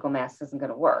 surgical masks isn't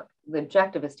going to work. The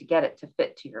objective is to get it to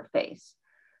fit to your face.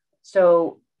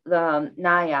 So the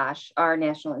NIOSH, our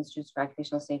National Institutes for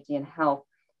Occupational Safety and Health,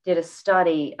 did a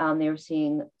study. They were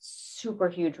seeing super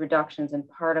huge reductions in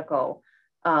particle,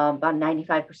 about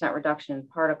 95% reduction in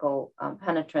particle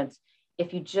penetrance.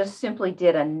 If you just simply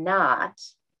did a knot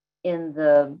in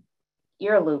the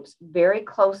ear loops very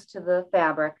close to the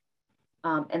fabric,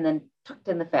 and then tucked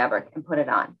in the fabric and put it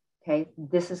on. Okay,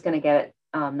 this is going to get it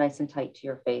nice and tight to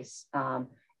your face,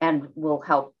 and will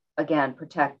help, again,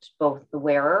 protect both the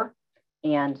wearer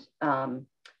and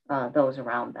those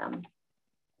around them.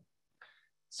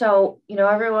 So,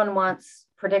 everyone wants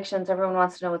predictions. Everyone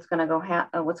wants to know what's going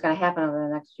to what's going to happen over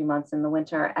the next few months in the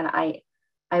winter. And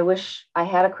I wish I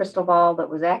had a crystal ball that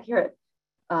was accurate.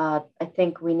 I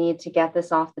think we need to get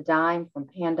this off the dime from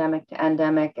pandemic to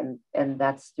endemic, and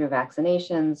that's through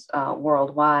vaccinations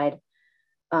worldwide.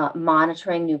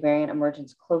 Monitoring new variant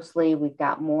emergence closely. We've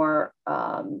got more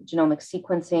genomic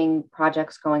sequencing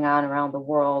projects going on around the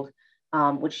world,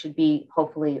 which should be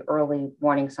hopefully early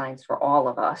warning signs for all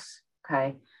of us.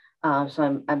 Okay,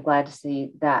 so I'm glad to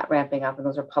see that ramping up, and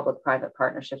those are public-private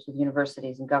partnerships with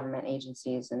universities and government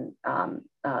agencies, and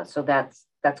so that's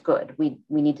good. We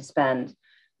need to spend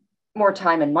more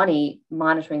time and money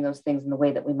monitoring those things in the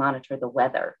way that we monitor the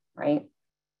weather, right?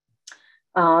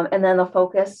 And then the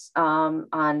focus on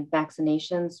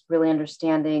vaccinations, really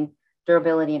understanding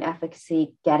durability and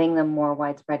efficacy, getting them more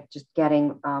widespread, just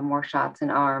getting more shots in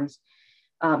arms.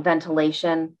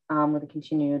 Ventilation with a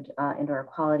continued indoor air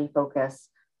quality focus,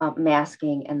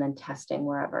 masking, and then testing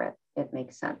wherever it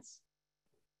makes sense.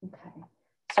 Okay,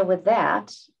 so with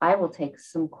that, I will take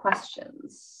some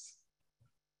questions.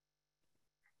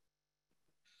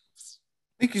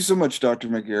 Thank you so much, Dr.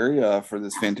 McGarry, for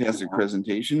this fantastic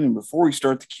presentation. And before we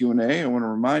start the Q&A, I want to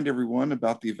remind everyone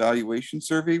about the evaluation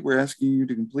survey we're asking you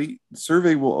to complete. The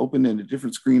survey will open in a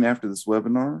different screen after this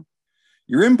webinar.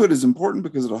 Your input is important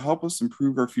because it'll help us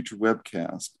improve our future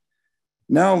webcast.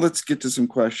 Now let's get to some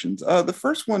questions. The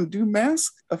first one, do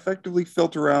masks effectively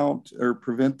filter out or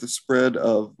prevent the spread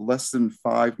of less than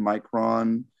 5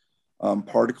 micron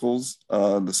particles,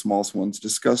 the smallest ones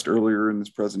discussed earlier in this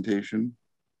presentation?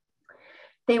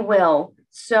 They will.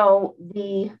 So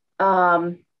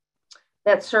that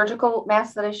surgical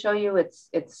mask that I show you, it's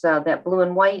that blue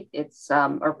and white, it's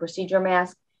or procedure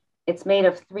mask. It's made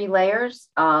of 3 layers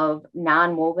of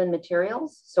non-woven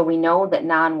materials. So we know that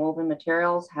non-woven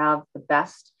materials have the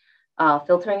best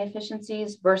filtering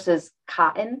efficiencies versus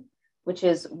cotton, which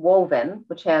is woven,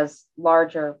 which has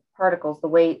larger particles,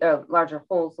 larger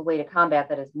holes. The way to combat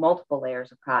that is multiple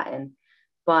layers of cotton.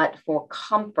 But for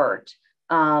comfort,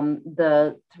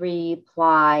 the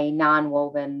 3-ply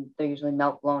non-woven, they're usually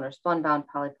melt blown or spun bound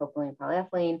polypropylene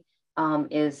polyethylene,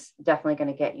 is definitely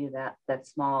going to get you that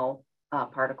small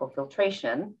particle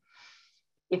filtration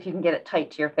if you can get it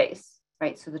tight to your face,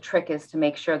 right? So the trick is to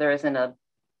make sure there isn't a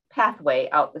pathway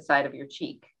out the side of your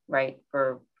cheek, right,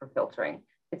 for filtering.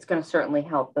 It's going to certainly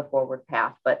help the forward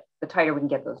path, but the tighter we can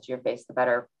get those to your face, the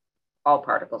better all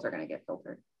particles are going to get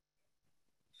filtered.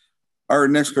 Our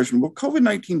next question, will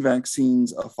COVID-19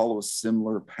 vaccines follow a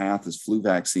similar path as flu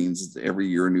vaccines? Every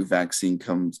year a new vaccine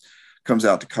comes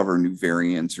out to cover new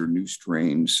variants or new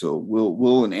strains. So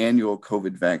will an annual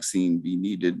COVID vaccine be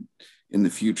needed in the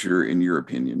future, in your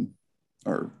opinion,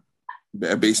 or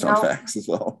based on facts as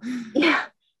well? Yeah,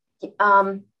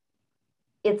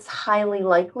 it's highly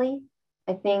likely.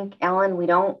 I think, Alan, we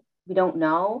don't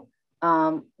know.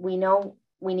 We know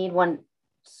we need one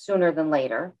sooner than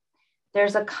later.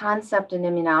 There's a concept in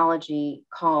immunology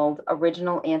called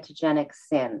original antigenic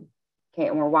sin. Okay,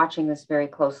 and we're watching this very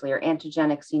closely, or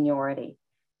antigenic seniority.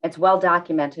 It's well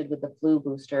documented with the flu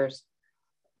boosters.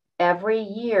 Every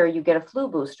year you get a flu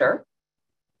booster.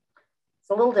 It's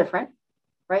a little different,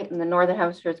 right? In the Northern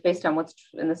Hemisphere, it's based on what's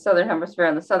in the Southern Hemisphere.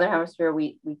 In the Southern Hemisphere,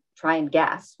 we try and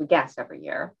guess. We guess every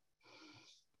year.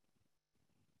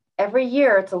 Every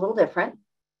year it's a little different,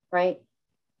 right?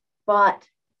 But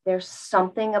there's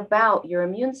something about your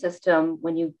immune system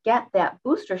when you get that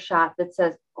booster shot that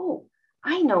says, oh,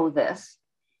 I know this.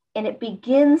 And it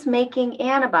begins making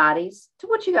antibodies to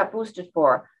what you got boosted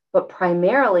for, but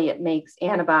primarily it makes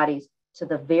antibodies to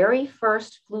the very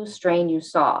first flu strain you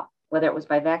saw, whether it was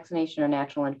by vaccination or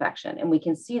natural infection. And we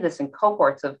can see this in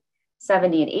cohorts of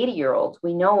 70 and 80-year-olds.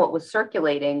 We know what was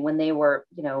circulating when they were,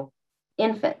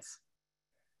 infants.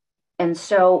 And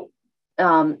so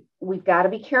we've got to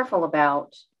be careful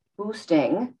about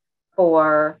boosting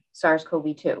for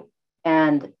SARS-CoV-2.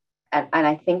 And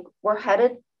I think we're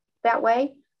headed that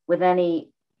way. With any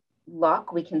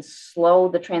luck, we can slow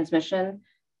the transmission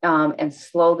and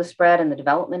slow the spread and the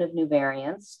development of new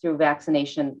variants through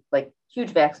vaccination, like huge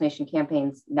vaccination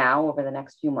campaigns now over the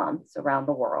next few months around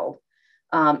the world.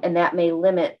 And that may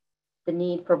limit the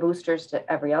need for boosters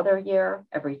to every other year,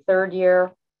 every third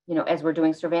year, as we're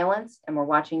doing surveillance and we're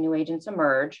watching new agents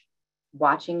emerge,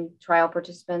 watching trial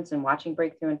participants and watching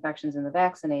breakthrough infections in the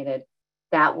vaccinated.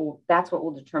 That's what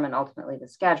will determine ultimately the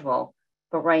schedule.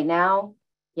 But right now,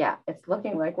 yeah, it's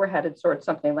looking like we're headed towards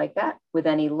something like that. With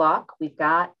any luck, we've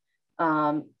got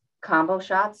combo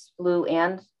shots, flu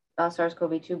and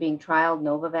SARS-CoV-2 being trialed,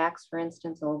 Novavax, for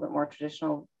instance, a little bit more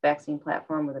traditional vaccine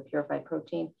platform with a purified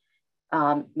protein.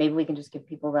 Maybe we can just give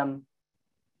people them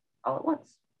all at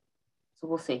once. So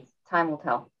we'll see. Time will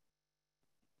tell.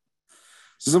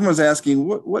 So someone's asking,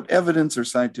 what evidence or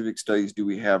scientific studies do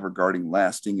we have regarding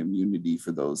lasting immunity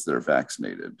for those that are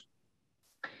vaccinated?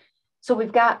 So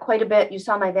we've got quite a bit. You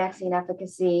saw my vaccine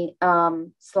efficacy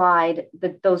slide.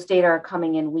 Those data are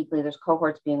coming in weekly. There's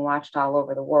cohorts being watched all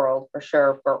over the world for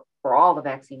sure for all the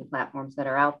vaccine platforms that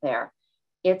are out there.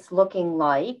 It's looking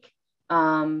like,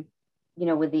 with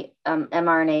the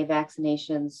mRNA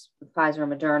vaccinations, Pfizer,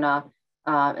 Moderna,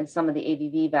 and some of the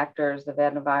ABV vectors, the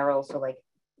adenovirals, so like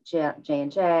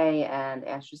J&J and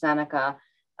AstraZeneca,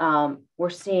 we're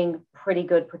seeing pretty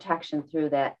good protection through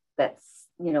that's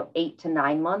 8 to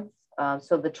 9 months.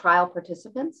 So the trial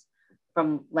participants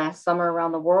from last summer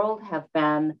around the world have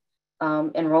been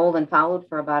enrolled and followed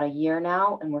for about a year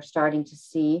now, and we're starting to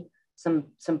see some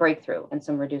breakthrough and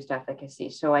some reduced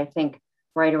efficacy. So I think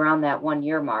right around that 1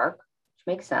 year mark, which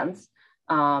makes sense,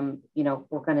 we're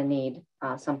going to need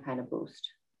some kind of boost.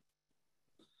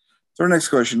 So our next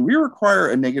question, we require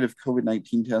a negative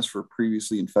COVID-19 test for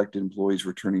previously infected employees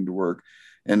returning to work,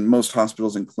 and most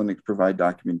hospitals and clinics provide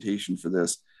documentation for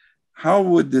this. How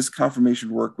would this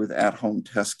confirmation work with at-home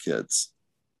test kits?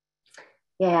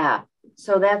 Yeah,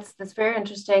 so that's very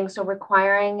interesting. So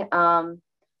requiring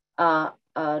a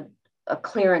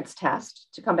clearance test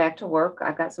to come back to work.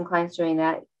 I've got some clients doing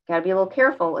that. Got to be a little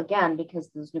careful again, because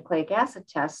those nucleic acid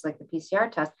tests, like the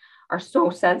PCR test, are so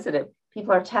sensitive.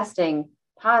 People are testing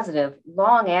positive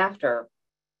long after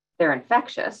they're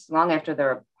infectious, long after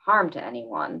they're a harm to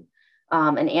anyone.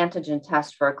 An antigen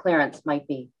test for a clearance might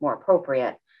be more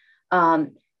appropriate.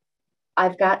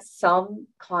 I've got some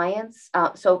clients,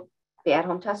 so the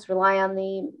at-home tests rely on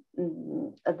the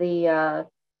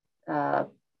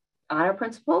honor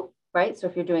principle, right? So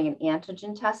if you're doing an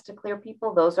antigen test to clear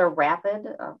people, those are rapid.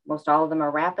 Most all of them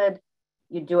are rapid.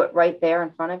 You do it right there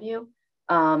in front of you.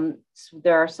 So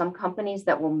there are some companies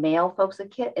that will mail folks a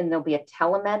kit, and there'll be a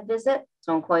telemed visit.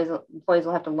 So employees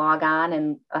will have to log on,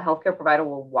 and a healthcare provider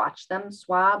will watch them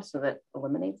swab, so that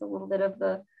eliminates a little bit of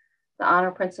the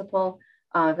honor principle.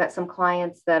 I've got some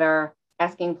clients that are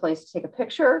asking employees to take a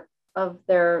picture of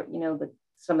their,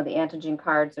 some of the antigen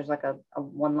cards. There's like a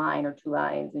 1 line or 2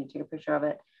 lines, and you take a picture of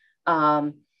it.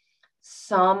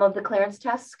 Some of the clearance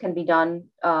tests can be done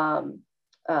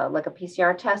like a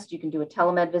PCR test. You can do a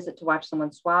telemed visit to watch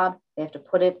someone swab. They have to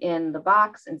put it in the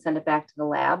box and send it back to the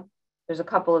lab. There's a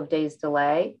couple of days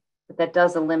delay, but that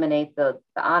does eliminate the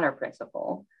honor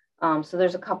principle. So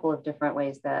there's a couple of different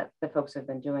ways that the folks have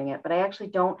been doing it, but I actually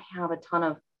don't have a ton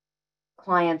of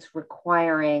clients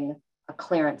requiring a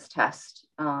clearance test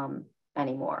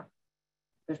anymore.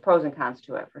 There's pros and cons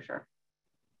to it for sure.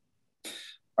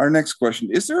 Our next question,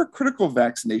 is there a critical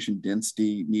vaccination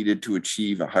density needed to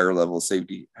achieve a higher level of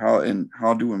safety?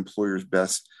 How do employers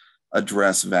best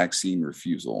address vaccine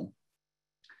refusal?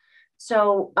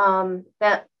 So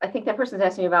that I think that person's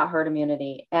asking me about herd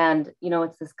immunity. And,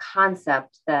 it's this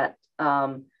concept that you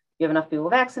have enough people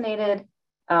vaccinated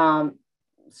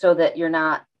so that you're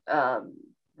not,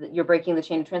 you're breaking the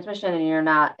chain of transmission, and you're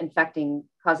not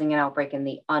causing an outbreak in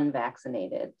the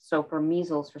unvaccinated. So for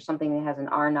measles, for something that has an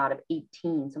R naught of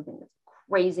 18, something that's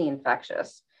crazy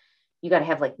infectious, you got to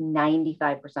have like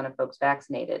 95% of folks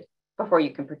vaccinated before you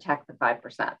can protect the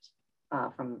 5%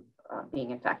 from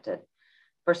being infected.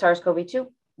 For SARS-CoV-2,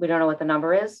 we don't know what the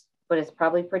number is, but it's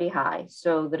probably pretty high.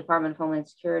 So the Department of Homeland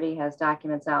Security has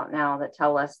documents out now that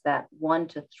tell us that 1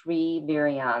 to 3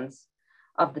 virions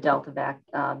of the Delta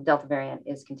variant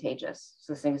is contagious.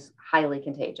 So this thing is highly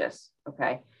contagious.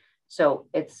 Okay. So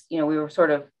it's, we were sort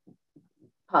of,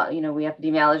 we have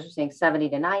epidemiologists saying 70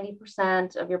 to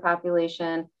 90% of your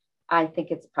population. I think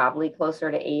it's probably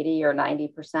closer to 80 or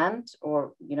 90%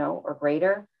 or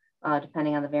greater,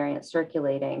 depending on the variant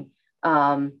circulating.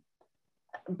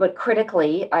 But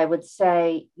critically, I would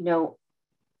say,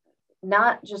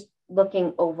 not just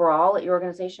looking overall at your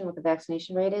organization what the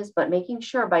vaccination rate is, but making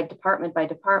sure by department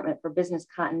for business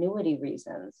continuity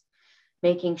reasons,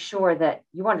 making sure that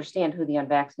you understand who the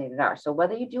unvaccinated are. So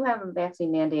whether you do have a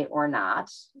vaccine mandate or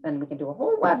not, and we can do a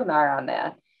whole webinar on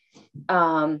that,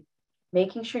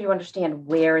 making sure you understand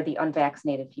where the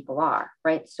unvaccinated people are,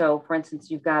 right? So for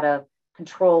instance, you've got a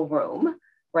control room,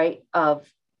 right, of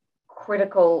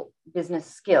critical business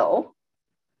skill.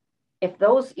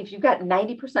 If you've got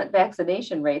 90%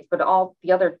 vaccination rates, but all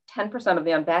the other 10% of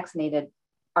the unvaccinated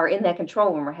are in that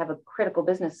control room or have a critical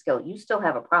business skill, you still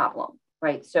have a problem,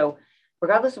 right? So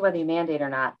regardless of whether you mandate or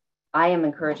not, I am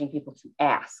encouraging people to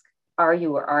ask, are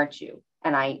you or aren't you?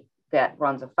 And that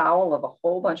runs afoul of a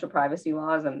whole bunch of privacy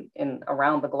laws in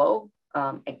around the globe.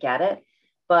 I get it.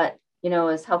 But,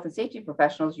 as health and safety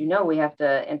professionals, we have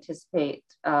to anticipate,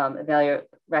 evaluate,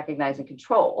 recognize, and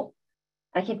control.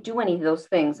 I can't do any of those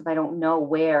things if I don't know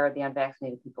where the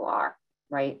unvaccinated people are,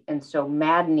 right? And so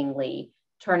maddeningly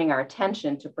turning our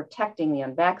attention to protecting the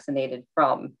unvaccinated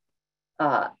from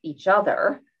each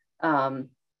other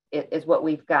is what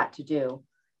we've got to do.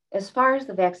 As far as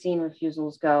the vaccine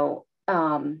refusals go,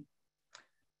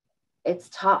 it's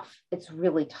tough. It's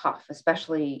really tough,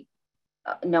 especially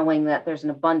knowing that there's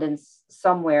an abundance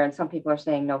somewhere and some people are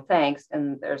saying no thanks,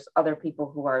 and there's other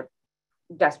people who are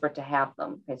desperate to have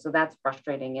them. Okay, so that's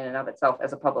frustrating in and of itself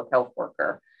as a public health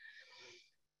worker.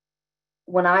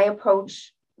 When I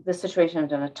approach the situation, I've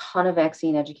done a ton of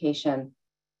vaccine education.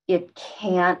 It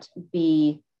can't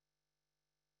be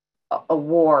a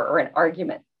war or an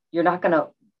argument. The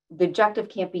objective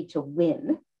can't be to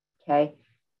win. Okay,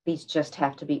 these just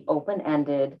have to be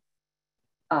open-ended,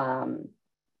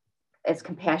 as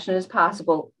compassionate as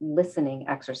possible, listening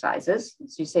exercises.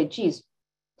 So you say, geez,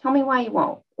 tell me why you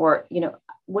won't, or,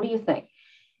 what do you think?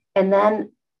 And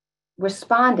then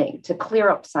responding to clear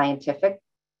up scientific,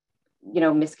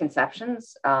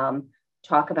 misconceptions,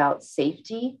 talk about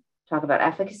safety, talk about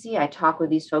efficacy. I talk with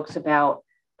these folks about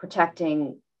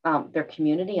protecting their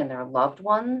community and their loved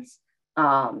ones.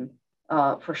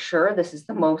 For sure, this is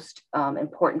the most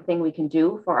important thing we can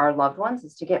do for our loved ones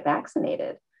is to get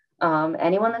vaccinated.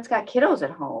 Anyone that's got kiddos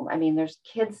at home, there's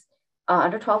kids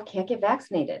under 12 can't get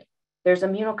vaccinated. There's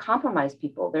immunocompromised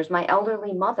people. There's my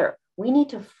elderly mother. We need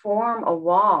to form a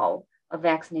wall of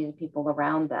vaccinated people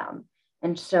around them.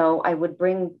 And so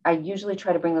I usually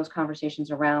try to bring those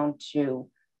conversations around to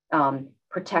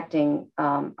protecting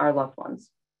our loved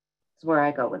ones. That's where I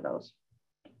go with those.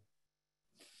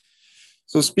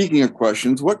 So speaking of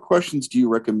questions, what questions do you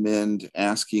recommend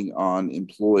asking on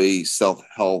employee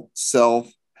self-health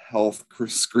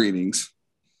screenings?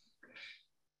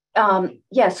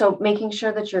 So making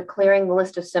sure that you're clearing the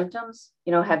list of symptoms.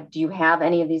 Do you have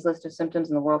any of these list of symptoms?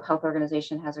 And the World Health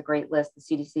Organization has a great list. The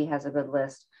CDC has a good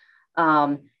list.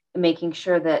 Making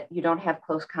sure that you don't have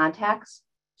close contacts,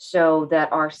 so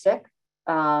that are sick,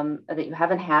 that you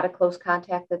haven't had a close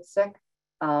contact that's sick,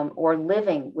 or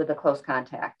living with a close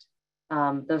contact.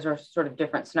 Those are sort of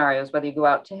different scenarios, whether you go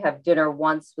out to have dinner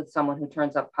once with someone who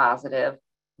turns up positive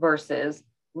versus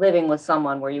living with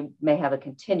someone where you may have a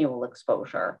continual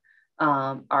exposure,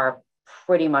 are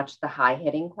pretty much the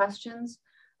high-hitting questions.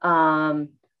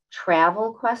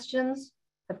 Travel questions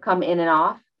have come in and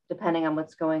off depending on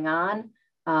what's going on,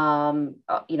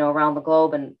 around the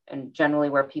globe and generally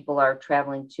where people are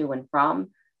traveling to and from.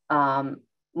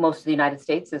 Most of the United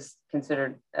States is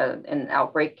considered an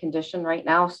outbreak condition right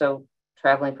now, so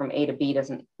traveling from A to B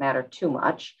doesn't matter too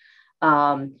much.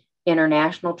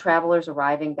 International travelers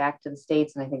arriving back to the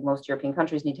States, and I think most European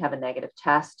countries need to have a negative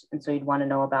test. And so you'd want to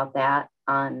know about that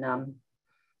on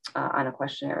a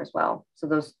questionnaire as well. So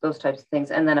those types of things.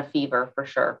 And then a fever for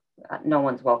sure. No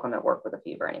one's welcome at work with a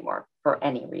fever anymore for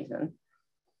any reason.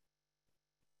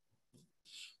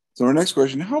 So our next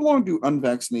question, how long do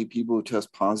unvaccinated people who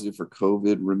test positive for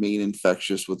COVID remain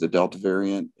infectious with the Delta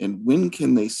variant? And when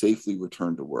can they safely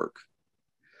return to work?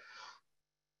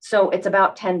 So it's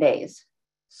about 10 days.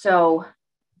 So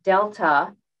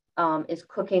Delta is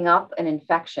cooking up an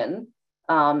infection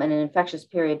and an infectious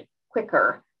period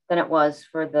quicker than it was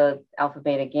for the Alpha,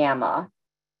 Beta, Gamma.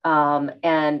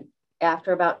 And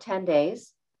after about 10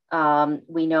 days,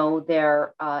 we know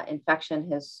their infection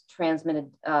has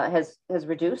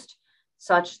reduced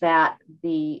such that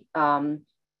the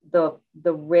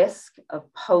risk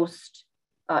of post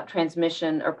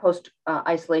transmission or post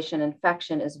isolation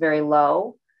infection is very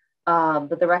low.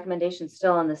 But the recommendation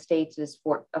still in the States is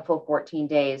for a full 14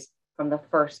 days from the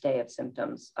first day of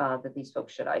symptoms that these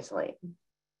folks should isolate.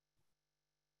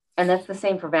 And that's the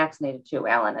same for vaccinated too,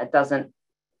 Alan.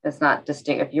 It's not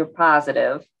distinct. If you're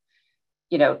positive,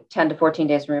 10 to 14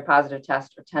 days from your positive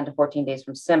test or 10 to 14 days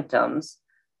from symptoms.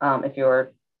 If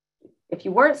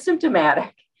you weren't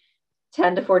symptomatic,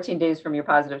 10 to 14 days from your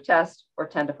positive test or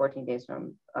 10 to 14 days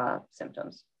from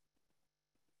symptoms.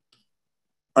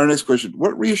 Our next question: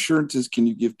 what reassurances can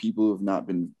you give people who have not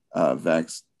been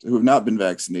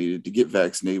vaccinated to get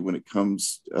vaccinated when it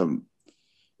comes?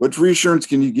 What reassurance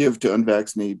can you give to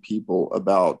unvaccinated people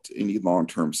about any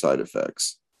long-term side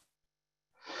effects?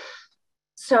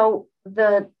 So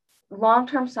the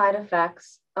long-term side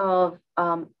effects of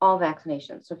all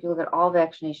vaccinations. So if you look at all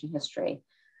vaccination history,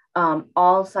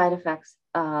 all side effects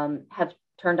have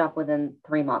turned up within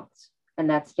 3 months, and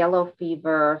that's yellow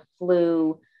fever,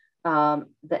 flu, the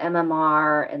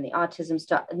MMR, and the autism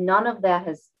stuff. None of that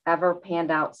has ever panned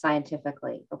out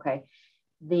scientifically. Okay,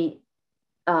 the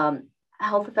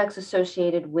health effects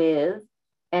associated with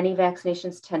any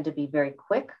vaccinations tend to be very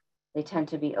quick. They tend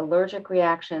to be allergic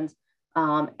reactions,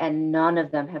 and none of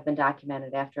them have been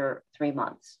documented after 3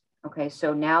 months. Okay,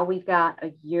 so now we've got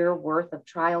a year worth of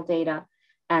trial data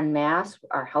en masse.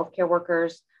 Our healthcare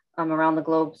workers around the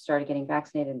globe started getting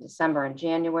vaccinated in December and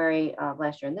January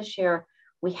last year and this year.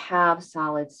 We have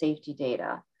solid safety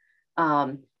data.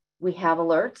 We have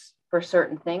alerts for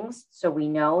certain things. So we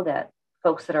know that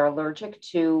folks that are allergic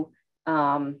to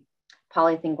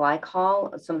polyethylene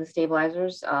glycol, some of the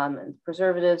stabilizers and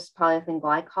preservatives, polyethylene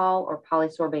glycol or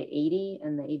polysorbate 80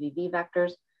 and the ABV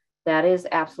vectors, that is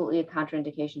absolutely a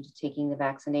contraindication to taking the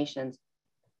vaccinations.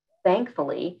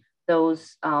 Thankfully,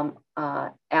 those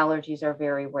allergies are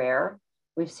very rare.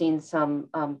 We've seen some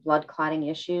blood clotting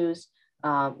issues.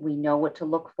 We know what to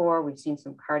look for. We've seen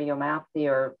some cardiomyopathy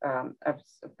or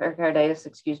pericarditis,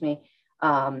 excuse me.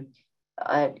 And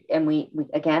we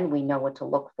know what to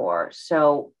look for.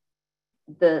 So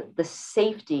the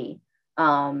safety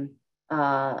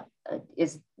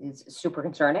is super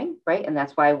concerning, right? And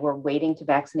that's why we're waiting to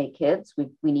vaccinate kids.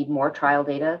 We need more trial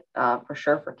data for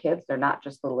sure for kids. They're not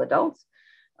just little adults.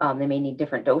 They may need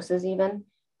different doses even.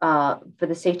 For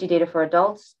the safety data for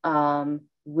adults,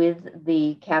 with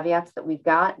the caveats that we've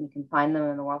got, you can find them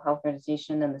in the World Health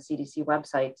Organization and the CDC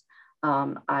websites.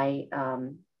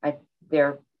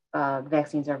 Their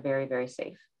vaccines are very, very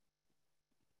safe.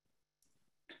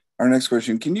 Our next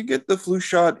question: can you get the flu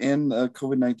shot and the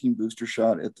COVID-19 booster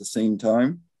shot at the same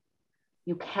time?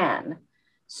 You can.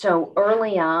 So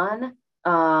early on,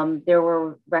 there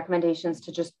were recommendations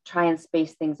to just try and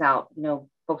space things out.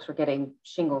 Folks were getting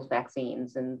shingles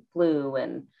vaccines and flu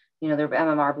and there were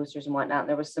MMR boosters and whatnot.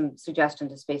 There was some suggestion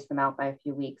to space them out by a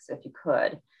few weeks if you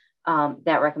could.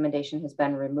 That recommendation has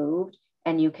been removed,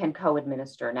 and you can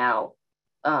co-administer now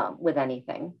with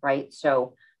anything, right?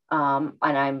 So, and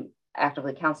I'm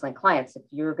actively counseling clients, if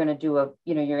you're going to do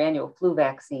your annual flu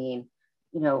vaccine,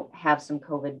 have some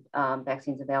COVID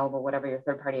vaccines available, whatever your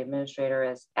third-party administrator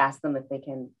is, ask them if they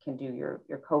can do your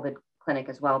COVID clinic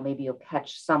as well. Maybe you'll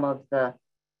catch some of the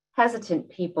hesitant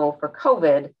people for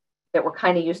COVID that were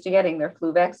kind of used to getting their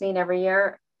flu vaccine every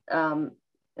year.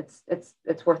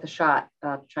 It's worth a shot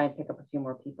to try and pick up a few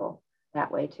more people that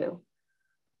way too.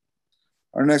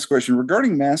 Our next question: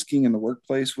 regarding masking in the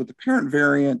workplace, with the current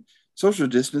variant, social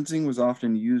distancing was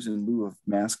often used in lieu of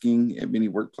masking at many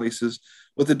workplaces.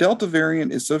 With the Delta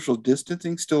variant, is social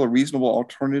distancing still a reasonable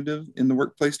alternative in the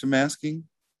workplace to masking?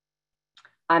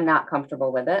 I'm not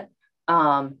comfortable with it.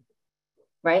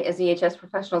 Right? As EHS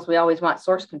professionals, we always want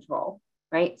source control,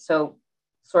 right? So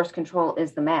source control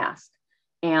is the mask.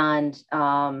 And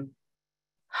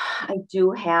I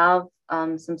do have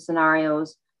some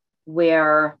scenarios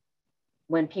where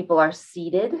when people are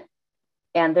seated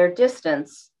and they're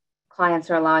distanced, clients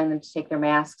are allowing them to take their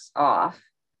masks off.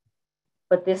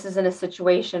 But this is in a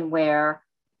situation where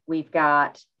we've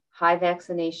got high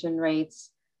vaccination rates,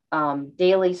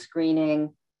 daily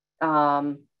screening.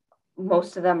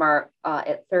 Most of them are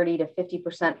at 30 to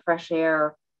 50% fresh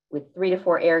air with 3 to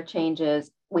 4 air changes.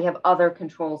 We have other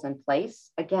controls in place.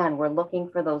 Again, we're looking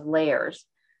for those layers.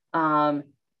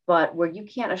 But where you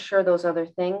can't assure those other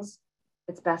things,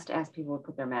 it's best to ask people to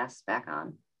put their masks back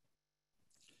on.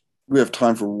 We have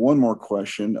time for one more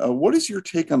question. What is your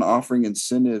take on offering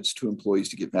incentives to employees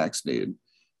to get vaccinated?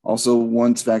 Also,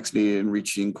 once vaccinated and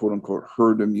reaching quote unquote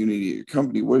herd immunity at your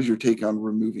company, what is your take on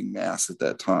removing masks at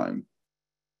that time?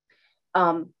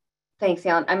 Thanks,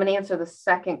 Alan. I'm going to answer the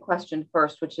second question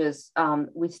first, which is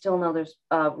we still know there's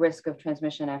a risk of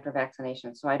transmission after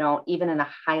vaccination. So I don't, even in a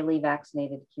highly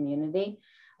vaccinated community,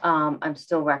 I'm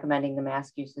still recommending the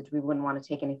mask usage. We wouldn't want to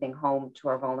take anything home to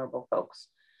our vulnerable folks.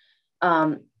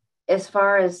 As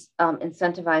far as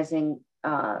incentivizing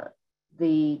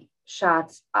the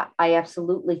shots, I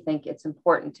absolutely think it's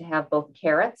important to have both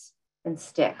carrots and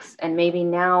sticks. And maybe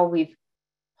now we've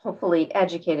hopefully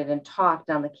educated and talked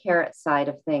on the carrot side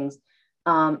of things.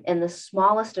 And the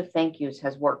smallest of thank yous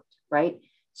has worked, right?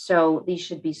 So these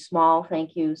should be small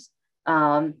thank yous.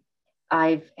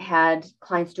 I've had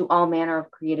clients do all manner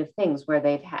of creative things where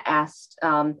they've asked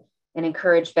and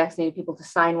encouraged vaccinated people to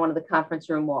sign one of the conference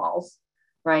room walls,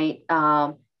 right?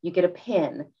 You get a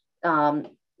pin.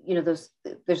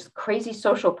 There's crazy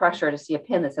social pressure to see a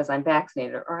pin that says I'm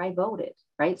vaccinated or I voted,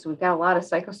 right? So we've got a lot of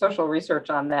psychosocial research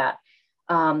on that.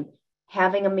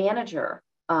 Having a manager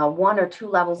 1 or 2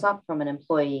 levels up from an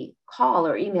employee call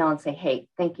or email and say, hey,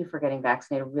 thank you for getting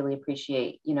vaccinated. Really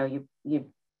appreciate, you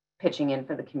pitching in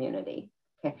for the community.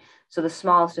 Okay. So the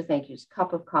smallest of thank yous,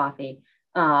 cup of coffee,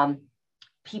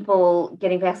 people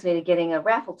getting vaccinated, getting a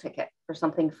raffle ticket for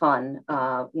something fun,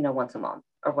 once a month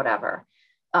or whatever.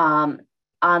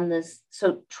 On this,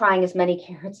 so trying as many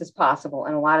carrots as possible.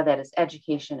 And a lot of that is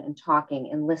education and talking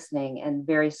and listening and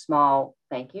very small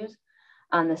thank yous.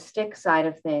 On the stick side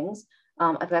of things,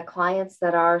 I've got clients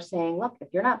that are saying, look, if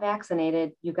you're not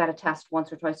vaccinated, you've got to test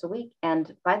once or twice a week.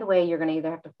 And by the way, you're going to either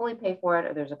have to fully pay for it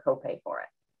or there's a copay for it.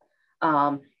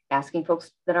 Asking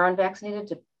folks that are unvaccinated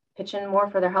to pitch in more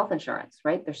for their health insurance,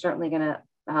 right? They're certainly going to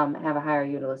have a higher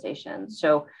utilization.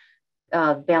 So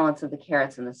balance of the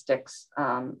carrots and the sticks,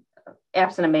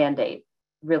 absent a mandate,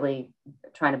 really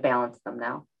trying to balance them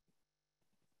now.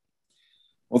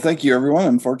 Well, thank you, everyone.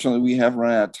 Unfortunately, we have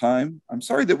run out of time. I'm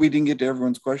sorry that we didn't get to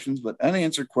everyone's questions, but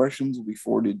unanswered questions will be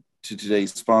forwarded to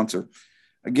today's sponsor.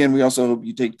 Again, we also hope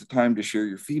you take the time to share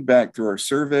your feedback through our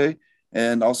survey.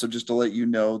 And also just to let you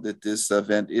know that this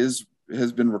event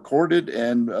has been recorded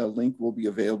and a link will be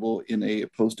available in a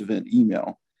post-event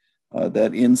email.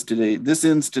 This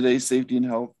ends today's Safety and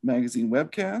Health Magazine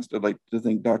webcast. I'd like to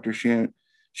thank Dr. Shannon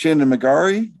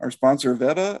McGarry, our sponsor,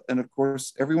 VETA, and of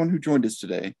course, everyone who joined us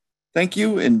today. Thank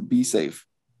you and be safe.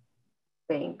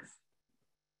 Thanks.